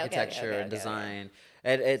behind Okay, architecture and okay. design.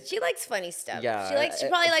 And She likes funny stuff. Yeah, She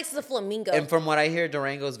probably likes the flamingo. and from what I hear,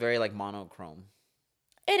 Durango is very like monochrome.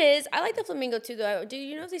 It is. I like the flamingo too, though. Do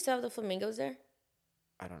you know if they still have the flamingos there?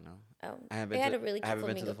 I don't know. Oh, I haven't they been had to, a really I cute haven't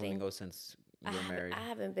been to the flamingo thing. flamingo since you were married. I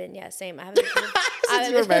haven't been. Yeah, same. I haven't been. I you were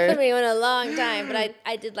haven't been to married. a flamingo in a long time, but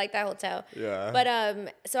I did like that hotel. Yeah.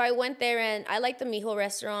 But so I went there and I like the Mijo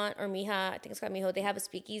restaurant or Mija. I think it's called Mijo. They have a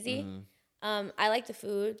speakeasy. I like the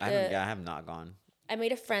food. I have not gone. I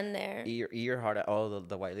made a friend there. Eat your heart out. Oh,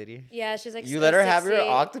 the white lady. Yeah, she's like. You let her have your 6'8".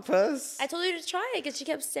 octopus. I told her to try it because she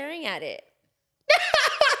kept staring at it.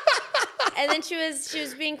 And then she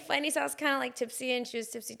was being funny, so I was kind of like tipsy, and she was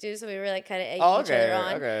tipsy too, so we were like kind of egging each other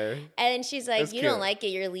on. Okay. And then she's like, That's "You don't cute. like it,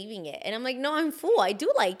 you're leaving it." And I'm like, "No, I'm full. I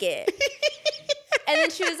do like it." And then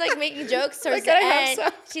she was like making jokes towards the Can I have end.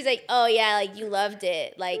 some? She's like, "Oh yeah, like you loved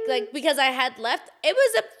it, like because I had left. It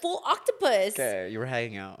was a full octopus." Okay, you were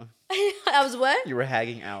hanging out. I was what? You were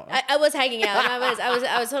hanging out. I was hanging out.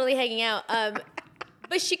 I was totally hanging out.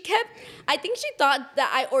 But she kept. I think she thought that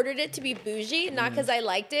I ordered it to be bougie, not because I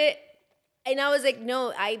liked it. And I was like,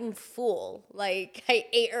 no, I'm full. Like, I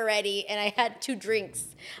ate already, and I had 2 drinks.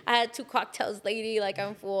 I had 2 cocktails, lady. Like,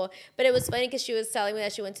 I'm full. But it was funny because she was telling me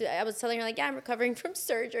that I was telling her, like, yeah, I'm recovering from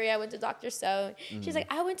surgery. I went to Dr. Stone. She's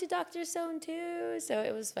like, I went to Dr. Stone, too. So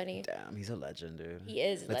it was funny. Damn, he's a legend, dude. He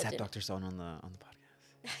is a Let's legend. have Dr. Stone on the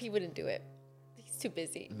podcast. He wouldn't do it. He's too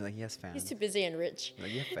busy. I'm like, yes, fans. He's too busy and rich.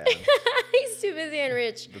 Like, yeah, fans. He's too busy and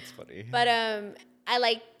rich. That's funny. But I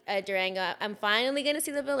like Durango. I'm finally gonna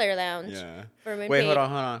see the Bel Air Lounge. Yeah. For Moonpig. Wait, hold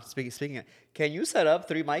on. Speaking of, can you set up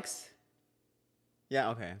 3 mics? Yeah,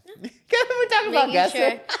 okay. Can we talk about guests?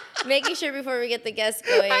 Making sure before we get the guests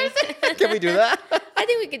going. Can we do that? I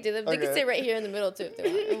think we could do them. They could Okay. sit right here in the middle too.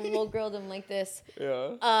 And we'll grill them like this.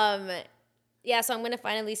 Yeah. Yeah, so I'm gonna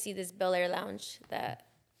finally see this Bel Air Lounge that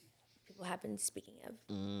people have been speaking of.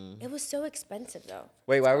 It was so expensive though.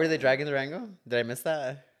 Wait, why were they dragging Durango? Did I miss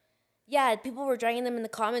that? Yeah, people were dragging them in the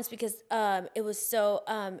comments because it was so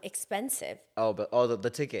expensive. Oh, but the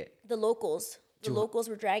ticket. The locals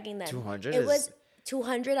were dragging them. 200 It is- was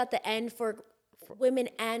 200 at the end for women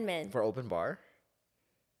and men. For open bar?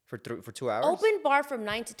 For 2 hours? Open bar from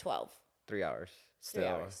 9 to 12. 3 hours. 3 Still.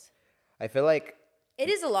 hours. I feel like It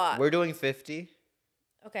is a lot. we're doing 50.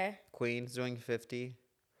 Okay. Queens doing 50.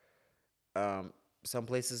 Some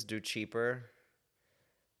places do cheaper.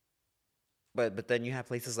 But then you have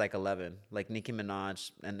places like 11, like Nicki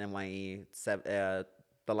Minaj and NYE.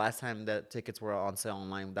 The last time that tickets were on sale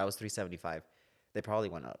online, that was $375. They probably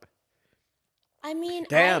went up. I mean,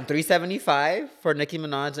 Damn, $375 for Nicki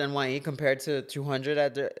Minaj NYE compared to $200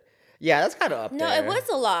 at the. Yeah, that's kind of up no, there. it was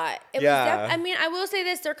a lot. Yeah. I mean, I will say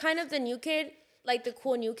this: they're kind of the new kid, like the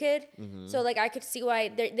cool new kid. Mm-hmm. So like, I could see why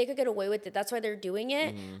they could get away with it. That's why they're doing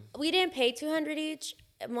it. Mm-hmm. We didn't pay 200 each.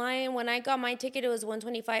 When I got my ticket, it was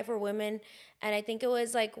 125 for women, and I think it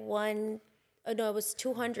was like it was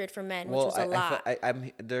 200 for men, which was a lot.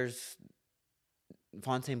 There's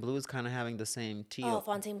Fontainebleau is kind of having the same tea. Oh,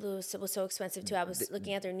 Fontainebleau was so expensive too. I was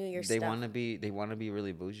looking at their New Year's They stuff. want to be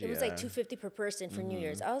really bougie. It was like $250 per person for New Mm-hmm.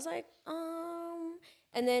 Year's. I was like,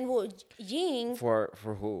 and then Ying, For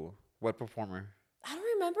who? What performer? I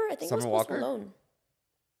don't remember. I think Summer it was Post Walker? Malone.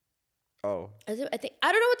 Oh. I think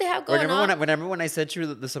I don't know what they have going on. Whenever when I sent you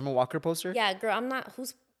the Summer Walker poster Yeah, girl, I'm not.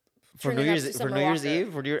 Who's for New turning up Year's to for Summer New Year's Walker?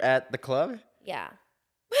 Eve when you're at the club, Yeah,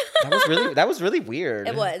 that was really weird.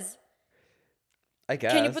 it was. I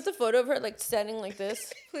guess. Can you put the photo of her like standing like this,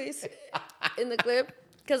 please, in the clip?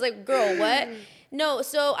 Because like, girl, what? No.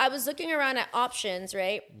 So I was looking around at options,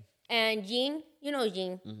 right? And Ying, you know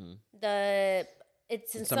Ying,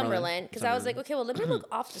 it's in Summerlin. Because I was like, okay, well, let me look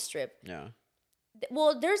off the strip. Yeah.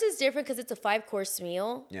 Well, theirs is different because it's a 5-course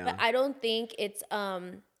meal. Yeah. But I don't think it's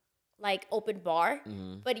like open bar.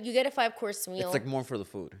 But you get a 5-course meal. It's like more for the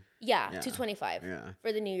food. yeah, $225 Yeah.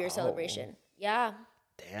 for the New Year celebration. Yeah.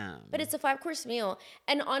 Damn. But it's a 5-course meal.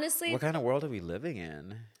 And honestly, What kind of world are we living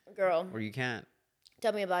in girl, where you can't?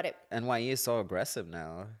 tell me about it. NYE is so aggressive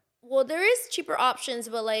now. Well, there is cheaper options,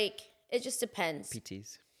 but like it just depends.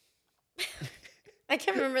 PTs. I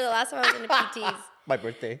can't remember the last time I was in a PT's. My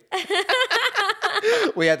birthday.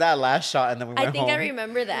 We had that last shot and then we went I think home. I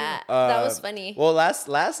remember that. That was funny. Well, last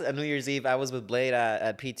New Year's Eve, I was with Blade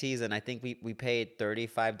at PT's, and I think we paid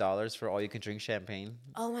 $35 for all you can drink champagne,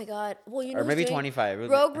 Oh my god. Well, you know, or maybe who's doing- 25.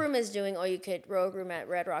 Rogue Room is doing all you could. Rogue Room at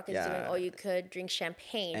Red Rock is doing Yeah. all you could drink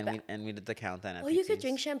champagne. And but we did the countdown at all you could PT's.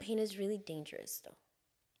 drink champagne is really dangerous, though.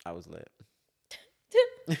 I was lit.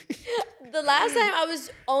 The last time I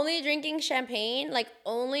was only drinking champagne, like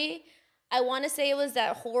only, I want to say it was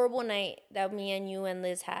that horrible night that me and you and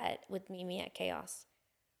Liz had with Mimi at Chaos.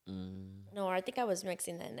 No, I think I was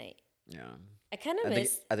mixing that night. Yeah. I kind of I think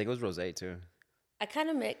missed. it was rosé too. I kind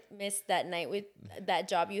of missed that night with that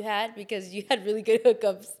job you had because you had really good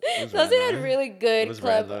hookups. was Those had random. really good was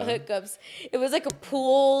club random. hookups. It was like a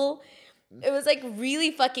pool. It was like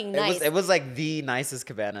really fucking nice. It was like the nicest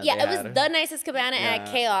cabana. Yeah, they it was had. the nicest cabana at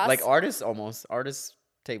Yeah. Chaos. Like artist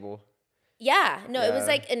table. Yeah, no, it was Yeah.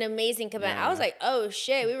 like an amazing cabana. I was Yeah. like, oh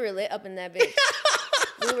shit, we were lit up in that bitch.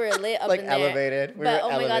 We were lit up Like in there. elevated. We But were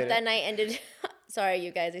oh my god, elevated. that night ended. Sorry,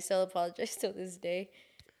 you guys. I still apologize to this day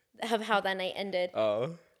of how that night ended.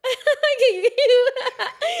 Oh.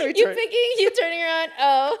 You turning around.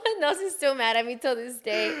 Oh, Nelson's still mad at me till this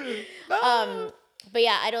day. But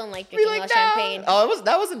yeah, I don't like drinking all champagne. Oh,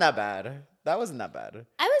 that wasn't that bad. That wasn't that bad.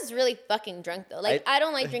 I was really fucking drunk though. Like I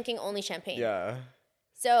don't like drinking only champagne. Yeah.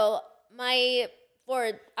 So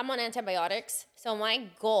I'm on antibiotics. So my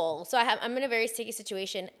goal, I'm in a very sticky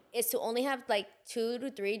situation, is to only have like 2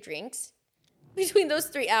 to 3 drinks between those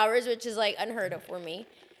 3 hours, which is like unheard of for me.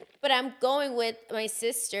 But I'm going with my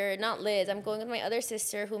sister, not Liz. I'm going with my other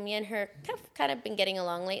sister, who me and her kind of been getting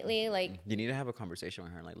along lately. Like, You need to have a conversation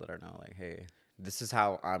with her and like let her know, like, hey, this is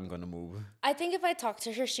how I'm gonna move. I think if I talk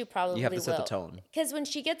to her, she probably will. You have to set the tone. Because when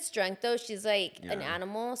she gets drunk, though, she's like an Yeah.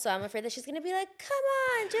 animal. So I'm afraid that she's gonna be like, "Come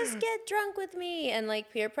on, just get drunk with me," and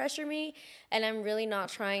like peer pressure me. And I'm really not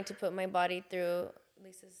trying to put my body through.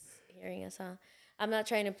 Lisa's hearing us, huh? I'm not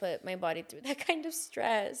trying to put my body through that kind of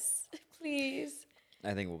stress. Please.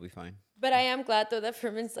 I think we'll be fine. But I am glad though that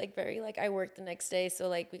Furman's like very like I work the next day, so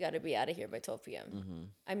like we got to be out of here by 12 p.m. Mm-hmm.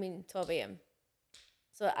 I mean 12 a.m.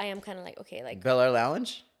 So I am kind of like okay, Bel Air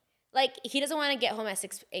Lounge? like he doesn't want to get home at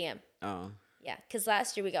 6 a.m. Oh. Yeah, because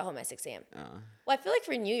last year we got home at 6 a.m. Oh. Well, I feel like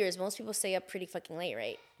for New Year's, most people stay up pretty fucking late,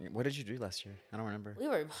 right? What did you do last year? I don't remember. We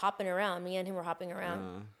were hopping around. Me and him were hopping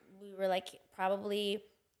around. We were like probably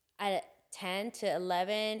at 10 to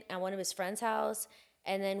 11 at one of his friend's house.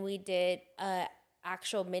 And then we did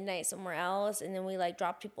actual midnight somewhere else. And then we like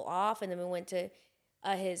dropped people off. And then we went to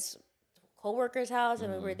his coworker's house.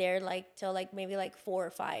 And we were there like till like maybe like 4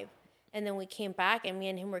 or 5. And then we came back and me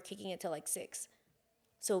and him were kicking it till like 6.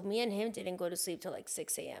 So me and him didn't go to sleep till like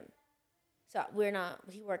 6 a.m. So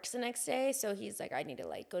he works the next day. So he's like, I need to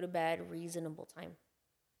like go to bed reasonable time.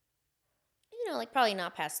 You know, like probably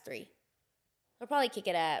not past 3. We'll probably kick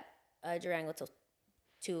it at Durango till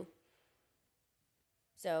 2.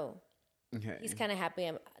 So Okay. he's kind of happy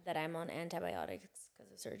that I'm on antibiotics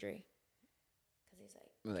because of surgery. Because he's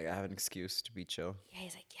like, Like I have an excuse to be chill. yeah,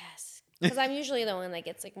 he's like, yes. Because I'm usually the one that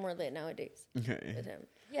gets like more lit nowadays Okay. with him.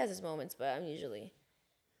 He has his moments, but I'm usually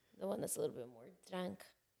the one that's a little bit more drunk.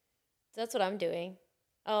 So that's what I'm doing.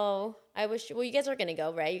 Oh, I wish. Well, you guys are gonna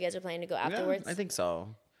go, right? You guys are planning to go afterwards. Yeah, I think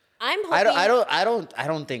so. I'm hoping. I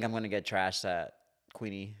don't think I'm gonna get trashed at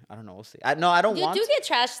Queenie. I don't know. We'll see. I don't You want. do get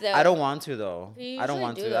trashed though. I don't want to though. You I don't usually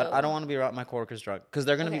want do, to. though. I don't want to be around my coworkers drunk because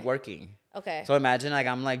they're gonna be Okay. working. Okay. So imagine like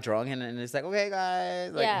I'm like drunk and it's like okay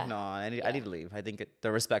guys like Yeah. no I need to leave. I think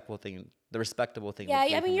the respectable thing Yeah,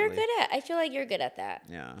 would I be mean for you're me to leave. good at. I feel like you're good at that.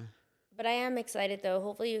 Yeah. But I am excited though.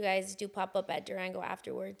 Hopefully you guys do pop up at Durango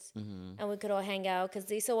afterwards, and we could all hang out. Cause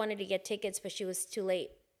Lisa wanted to get tickets, but she was too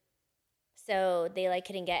late, so they like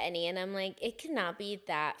couldn't get any. And I'm like, it cannot be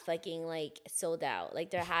that fucking like sold out.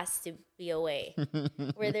 Like there has to be a way.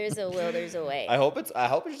 Where there's a will, there's a way. I hope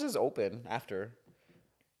it's just open after.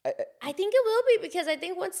 I think it will be because I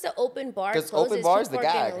think once the open bar 'Cause closes, open bar is people the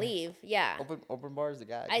are gonna gag. leave. Yeah. Open bar is the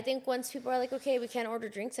guy. I think once people are like, okay, we can't order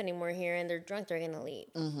drinks anymore here, and they're drunk, they're gonna leave.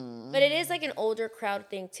 But it is like an older crowd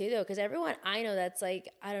thing too, though, because everyone I know that's like,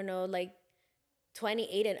 I don't know, like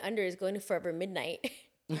 28 and under is going to Forever Midnight.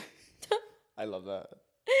 I love that.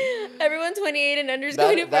 Everyone 28 and under is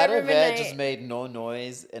going to That Forever event Midnight. just made no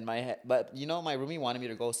noise in my head. But you know, my roomie wanted me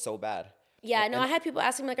to go so bad. Yeah, no, I had people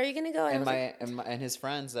asking me like, "Are you gonna go?" And I was like, And his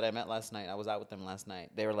friends that I met last night, I was out with them last night.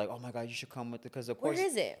 They were like, "Oh my god, you should come with," because of Where course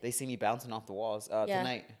is it? they see me bouncing off the walls Yeah.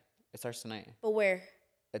 tonight. It starts tonight. but where?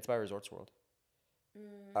 It's by Resorts World.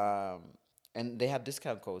 And they have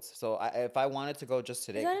discount codes. So if I wanted to go just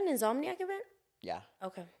today, Is that an Insomniac event? yeah.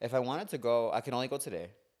 Okay. If I wanted to go, I can only go today.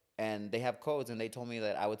 And they have codes, and they told me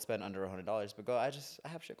that I would spend under $100. But I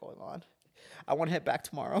have shit going on. I want to head back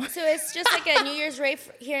tomorrow. So it's just like a New Year's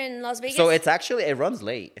rave here in Las Vegas. So it's actually it runs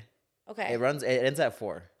late. okay. It ends at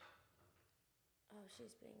 4. Oh,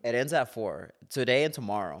 she's being. It ends at 4 today and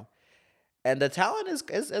tomorrow. And the talent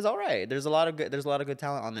is all right. There's a lot of good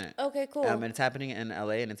talent on it. Okay, cool. And it's happening in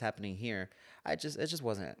LA and it's happening here. It just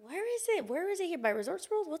wasn't. Where is it? Where is it here by Resorts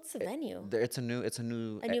World? What's the venue? It's a new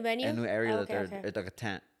venue? a new area Oh, that okay, they're okay. it's like a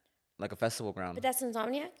tent, like a festival ground. But that's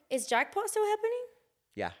Insomniac. Is Jackpot still happening?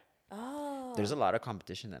 Yeah. Oh. There's a lot of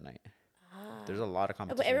competition that night. There's a lot of Oh,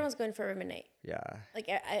 competition. but everyone's going for a midnight. Yeah. Like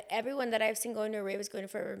everyone that I've seen going to a rave is going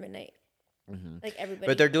for a midnight. Like everybody.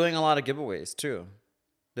 But they're doing a lot of giveaways too.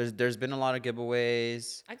 There's been a lot of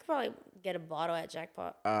giveaways. I could probably get a bottle at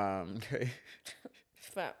Jackpot, Okay.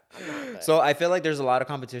 but I'm not. But. So I feel like there's a lot of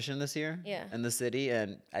competition this year. Yeah. In the city,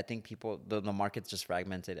 and I think the market's just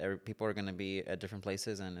fragmented. People are gonna be at different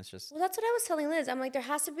places, and it's just. Well, that's what I was telling Liz. I'm like, there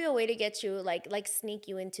has to be a way to get you, like sneak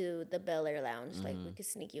you into the Bel Air Lounge. Like, we could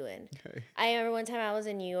sneak you in. Okay. I remember one time I was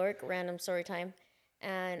in New York, random story time,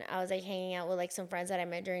 and I was like hanging out with like some friends that I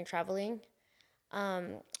met during traveling.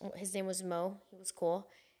 His name was Mo. He was cool.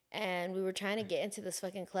 And we were trying to get into this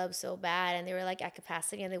fucking club so bad, and they were like at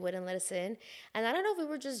capacity and they wouldn't let us in. And I don't know if we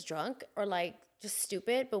were just drunk or like just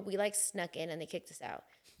stupid, but we like snuck in and they kicked us out.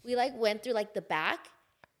 We like went through like the back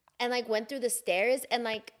and like went through the stairs, and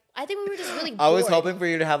like I think we were just really bored. I was hoping for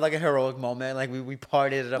you to have like a heroic moment, like we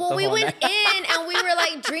partied it up. Well, the we whole went night. in and we were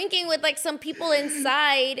like drinking with like some people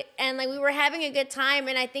inside, and like we were having a good time.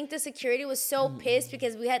 And I think the security was so pissed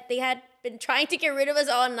because they had been trying to get rid of us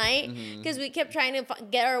all night because we kept trying to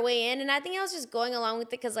get our way in. And I think I was just going along with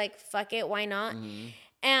it because like fuck it, why not?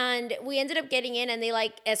 And we ended up getting in, and they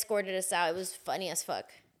like escorted us out. It was funny as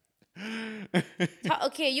fuck.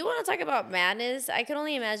 Okay, you want to talk about madness? I could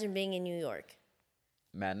only imagine being in New York,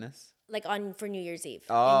 Madness. like for New Year's Eve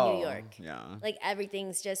Oh, in New York. yeah. Like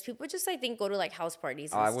everything's just people just I think go to like house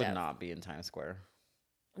parties. Oh, And I would stuff. not be in Times Square.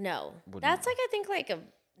 No, Wouldn't. that's like I think like a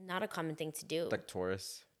not a common thing to do. Like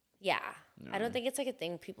tourists. Yeah, I don't think it's like a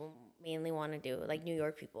thing people mainly want to do, like New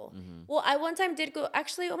York people. Well, I one time did go.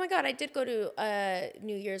 Actually, oh my god, I did go to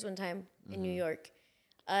New Year's one time in New York.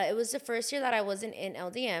 It was the first year that I wasn't in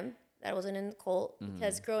LDM, that I wasn't in the cult,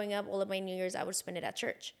 because growing up, all of my New Year's I would spend it at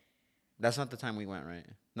church. That's not the time we went, right?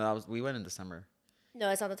 No, we went in December. No,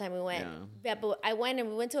 that's not the time we went. Yeah. Yeah, but I went and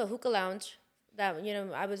we went to a hookah lounge. That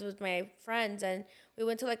I was with my friends, and we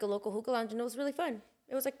went to like a local hookah lounge, and it was really fun.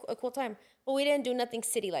 It was like a cool time, but we didn't do nothing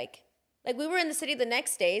city like. Like we were in the city the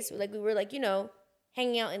next days, like we were like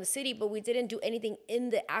hanging out in the city, but we didn't do anything in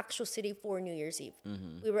the actual city for New Year's Eve.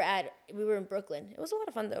 We were in Brooklyn. It was a lot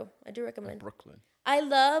of fun though. I do recommend. Brooklyn. I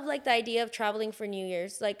love like the idea of traveling for New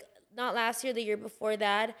Year's. Like not last year, the year before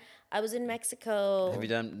that, I was in Mexico. Have you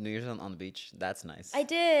done New Year's on the beach? That's nice. I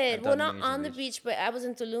did. I've Well, done not New Year's on the beach, but I was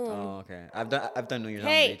in Tulum. Oh, okay. I've done New Year's on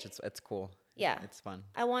Hey. the beach. It's cool. Yeah. It's fun.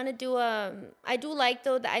 I want to do I do like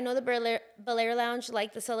though that I know the Bel Air Lounge,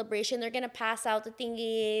 like the celebration, they're gonna pass out the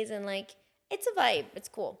thingies and like it's a vibe. It's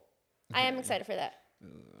cool. I am excited for that.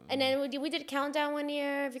 And then we did Countdown one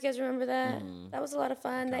year, if you guys remember that. That was a lot of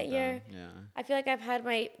fun that year. Yeah. I feel like I've had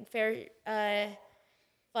my fair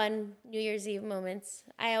fun New Year's Eve moments.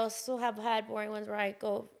 I also have had boring ones where I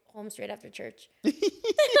go home straight after church.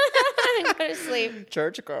 And go to sleep.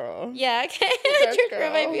 Church girl. Yeah, okay. Church Church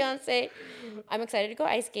girl, my girl. fiance. I'm excited to go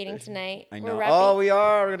ice skating tonight. I We're know. wrapping. Oh, we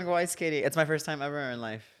are. We're gonna go ice skating. It's my first time ever in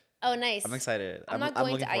life. Oh, nice. I'm excited. I'm not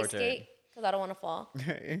going looking to ice forward skate because I don't want to fall.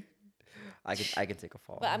 it. I can take a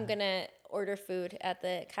fall. But I'm gonna order food at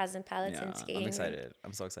the Kazan Palace and skating. I'm rink. excited.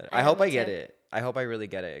 I'm so excited. I I hope am I get too. it. I hope I really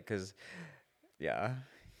get it, cause, yeah.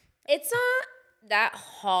 It's not that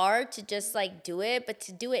hard to just like do it, but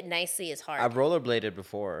to do it nicely is hard. I've rollerbladed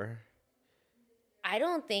before. I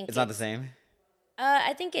don't think It's not the same.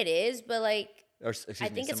 I think it is, but like Excuse I me,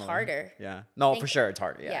 think it's similar. harder. Yeah. No, think- for sure, it's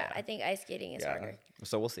harder. yeah, Yeah. I think ice skating is yeah. harder.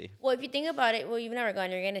 So we'll see. Well, if you think about it, well, you've never gone,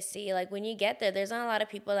 you're gonna see like when you get there, there's not a lot of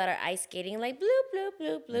people that are ice skating like bloop bloop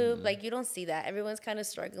bloop bloop. Like you don't see that. Everyone's kind of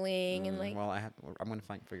struggling and like Well, I'm gonna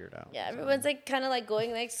figure it out. yeah, so. everyone's like kind of like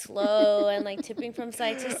going like slow and like tipping from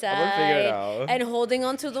side to figure it side out. and holding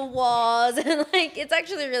onto the walls and like it's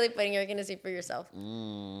actually really funny. You're gonna see for yourself.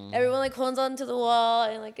 Everyone like holds onto the wall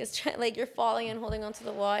and like is trying like you're falling and holding onto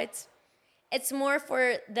the wall. It's more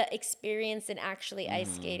for the experience than actually ice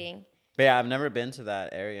skating. But yeah, I've never been to that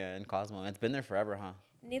area in Cosmo. It's been there forever, huh?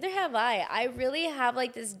 Neither have I. I really have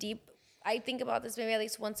like this deep. I think about this maybe at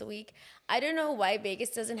least once a week. I don't know why Vegas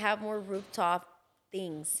doesn't have more rooftop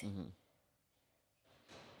things.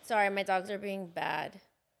 Sorry, my dogs are being bad.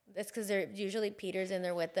 That's because they're usually Peter's in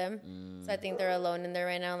there with them. So I think they're alone in there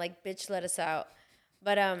right now. Like, bitch, let us out.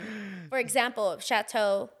 But for example,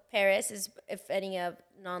 Chateau Paris is, if any of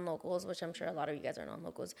non-locals, which I'm sure a lot of you guys are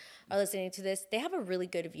non-locals, are listening to this, they have a really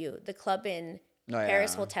good view. The club in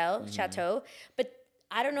Paris Hotel, Chateau. But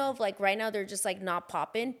I don't know if like right now they're just like not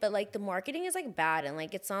popping, but like the marketing is like bad and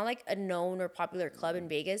like it's not like a known or popular club in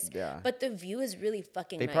Vegas. Yeah. But the view is really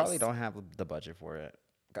fucking They nice. probably don't have the budget for it.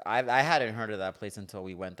 I hadn't heard of that place until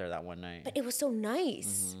we went there that one night. But it was so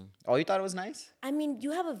nice. Oh, you thought it was nice? I mean,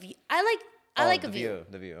 you have a view. I like the a view.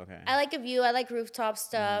 The view, okay. I like a view. I like rooftop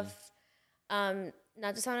stuff.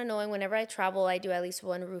 Not to sound annoying, whenever I travel, I do at least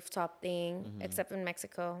one rooftop thing, except in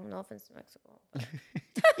Mexico. No offense to Mexico.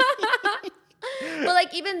 But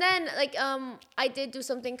like even then, like I did do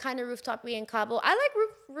something kind of rooftopy in Cabo. I like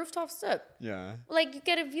rooftop stuff. Yeah. Like you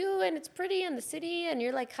get a view and it's pretty in the city and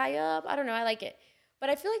you're like high up. I don't know. I like it. But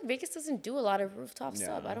I feel like Vegas doesn't do a lot of rooftop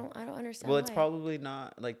stuff. I don't understand. Well, it's why. probably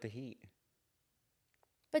not like the heat.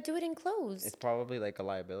 But do it enclosed. It's probably like a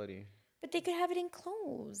liability. But they could have it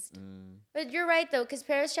enclosed. But you're right though, because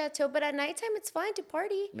Paris Chateau. But at nighttime, it's fine to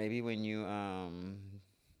party. Maybe when you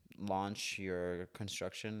launch your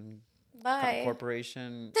construction Bye.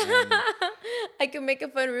 corporation, I could make a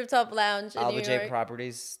fun rooftop lounge in New Alva J York.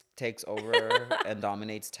 Properties takes over and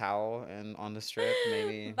dominates Tao and on the strip.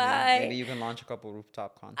 Maybe Bye. you can launch a couple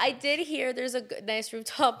rooftop concepts. I did hear there's a nice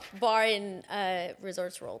rooftop bar in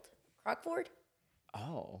Resorts World, Crockford.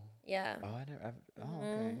 Oh. Yeah. Oh,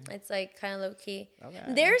 okay. It's like kind of low key. Okay.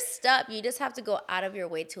 There's stuff you just have to go out of your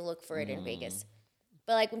way to look for it in Vegas.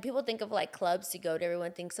 But like when people think of like clubs to go to,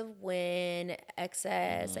 everyone thinks of Wynn,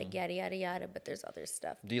 XS, like yada yada yada. But there's other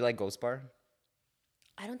stuff. Do you like Ghost Bar?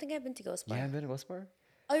 I don't think I've been to Ghost Bar. You haven't been to Ghost Bar?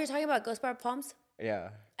 Oh, you're talking about Ghost Bar Palms? Yeah.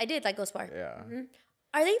 I did like Ghost Bar. Yeah.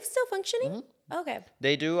 Are they still functioning? Okay.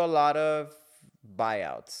 They do a lot of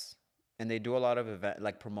buyouts. And they do a lot of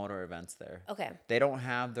promoter events there. Okay. They don't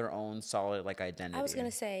have their own solid like identity. I was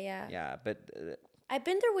gonna say yeah. Yeah, but I've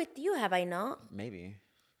been there with you, have I not? maybe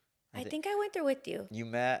I think I went there with you. you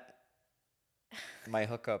met my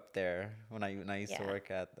hookup there when I used to Yeah.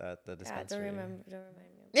 work at the Yeah, dispensary. don't remind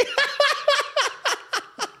me.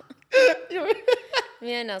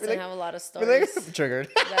 Me and Nelson have a lot of stories. Triggered.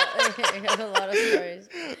 We have a lot of stories.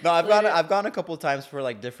 No, I've gone a couple times for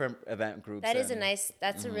like different event groups. That is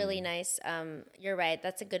that's a really nice, you're right,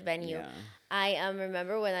 that's a good venue. Yeah. I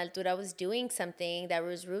remember when Altura was doing something that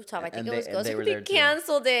was rooftop. I think And it was they Ghost. were They there too.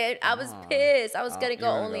 canceled it. I was pissed. I was gonna you go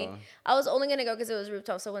wanna only. go. I was only gonna go because it was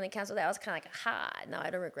rooftop. So when they canceled it, I was kind of like, ha! Now I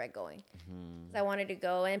don't regret going. 'Cause I wanted to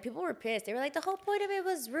go, and people were pissed. They were like, the whole point of it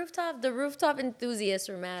was rooftop. The rooftop enthusiasts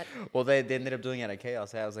were mad. Well, they ended up doing it at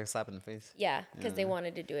Chaos. I was like slap in the face. Yeah, because they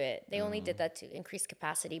wanted to do it. They only did that to increase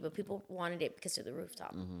capacity, but people wanted it because of the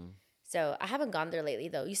rooftop. So I haven't gone there lately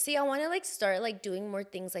though. You see, I want to like start like doing more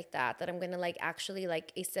things like that I'm gonna like actually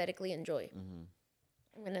like aesthetically enjoy.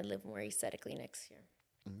 I'm gonna live more aesthetically next year.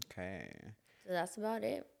 Okay. So that's about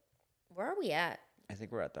it. Where are we at? I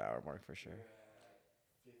think we're at the hour mark for sure.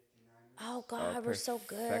 Oh God, we're so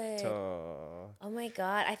good. Perfecto. Oh my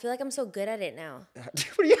God, I feel like I'm so good at it now. What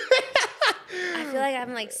are you- I feel like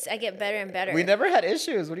I'm like I get better and better. We never had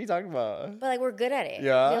issues. What are you talking about? But like we're good at it.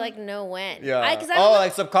 Yeah? We like know when. Yeah. Because I don't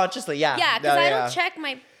like subconsciously. Yeah. yeah, because I yeah. don't check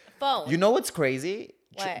my phone. You know what's crazy?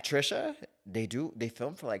 What? Trisha, they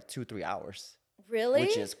film for like 2-3 hours, Really?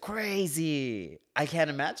 which is crazy. I can't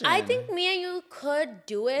imagine. I think me and you could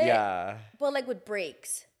do it. Yeah. But like with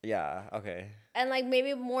breaks. Yeah. Okay. And like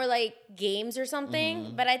maybe more like games or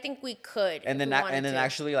something. But I think we could. And if then we wanted to.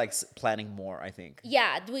 actually like planning more. I think.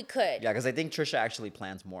 Yeah, we could. Yeah, because I think Trisha actually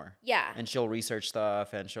plans more. Yeah. And she'll research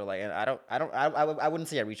stuff, and she'll like. And I wouldn't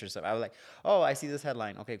say I research stuff. I was like, oh, I see this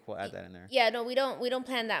headline. Okay, cool. Add that in there. Yeah, no, we don't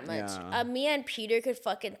plan that much. Yeah. Me and Peter could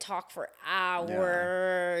fucking talk for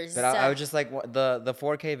hours. But I was just like, the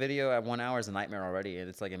 4K video at 1 hour is a nightmare already, and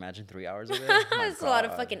it's like imagine 3 hours of it. Oh my It's a lot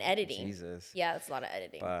of God. fucking editing. Jesus. Yeah, it's a lot of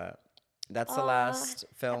editing. But that's the Aw, last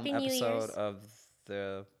film Happy New episode Year's. of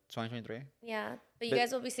the 2023. Yeah, but you But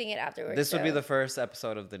guys will be seeing it afterwards. This would be so- the first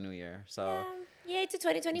episode of the new year. So Yay to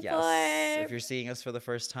 2024. yes, if you're seeing us for the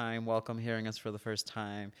first time, welcome. Hearing us for the first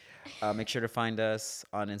time, make sure to find us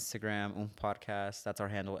on Instagram, Podcast. That's our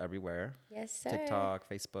handle everywhere. Yes, sir. TikTok,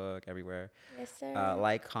 Facebook, everywhere. Yes, sir.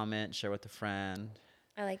 Like, comment, share with a friend.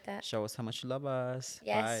 I like that. Show us how much you love us.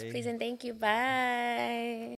 Yes, Bye. please and thank you. Bye.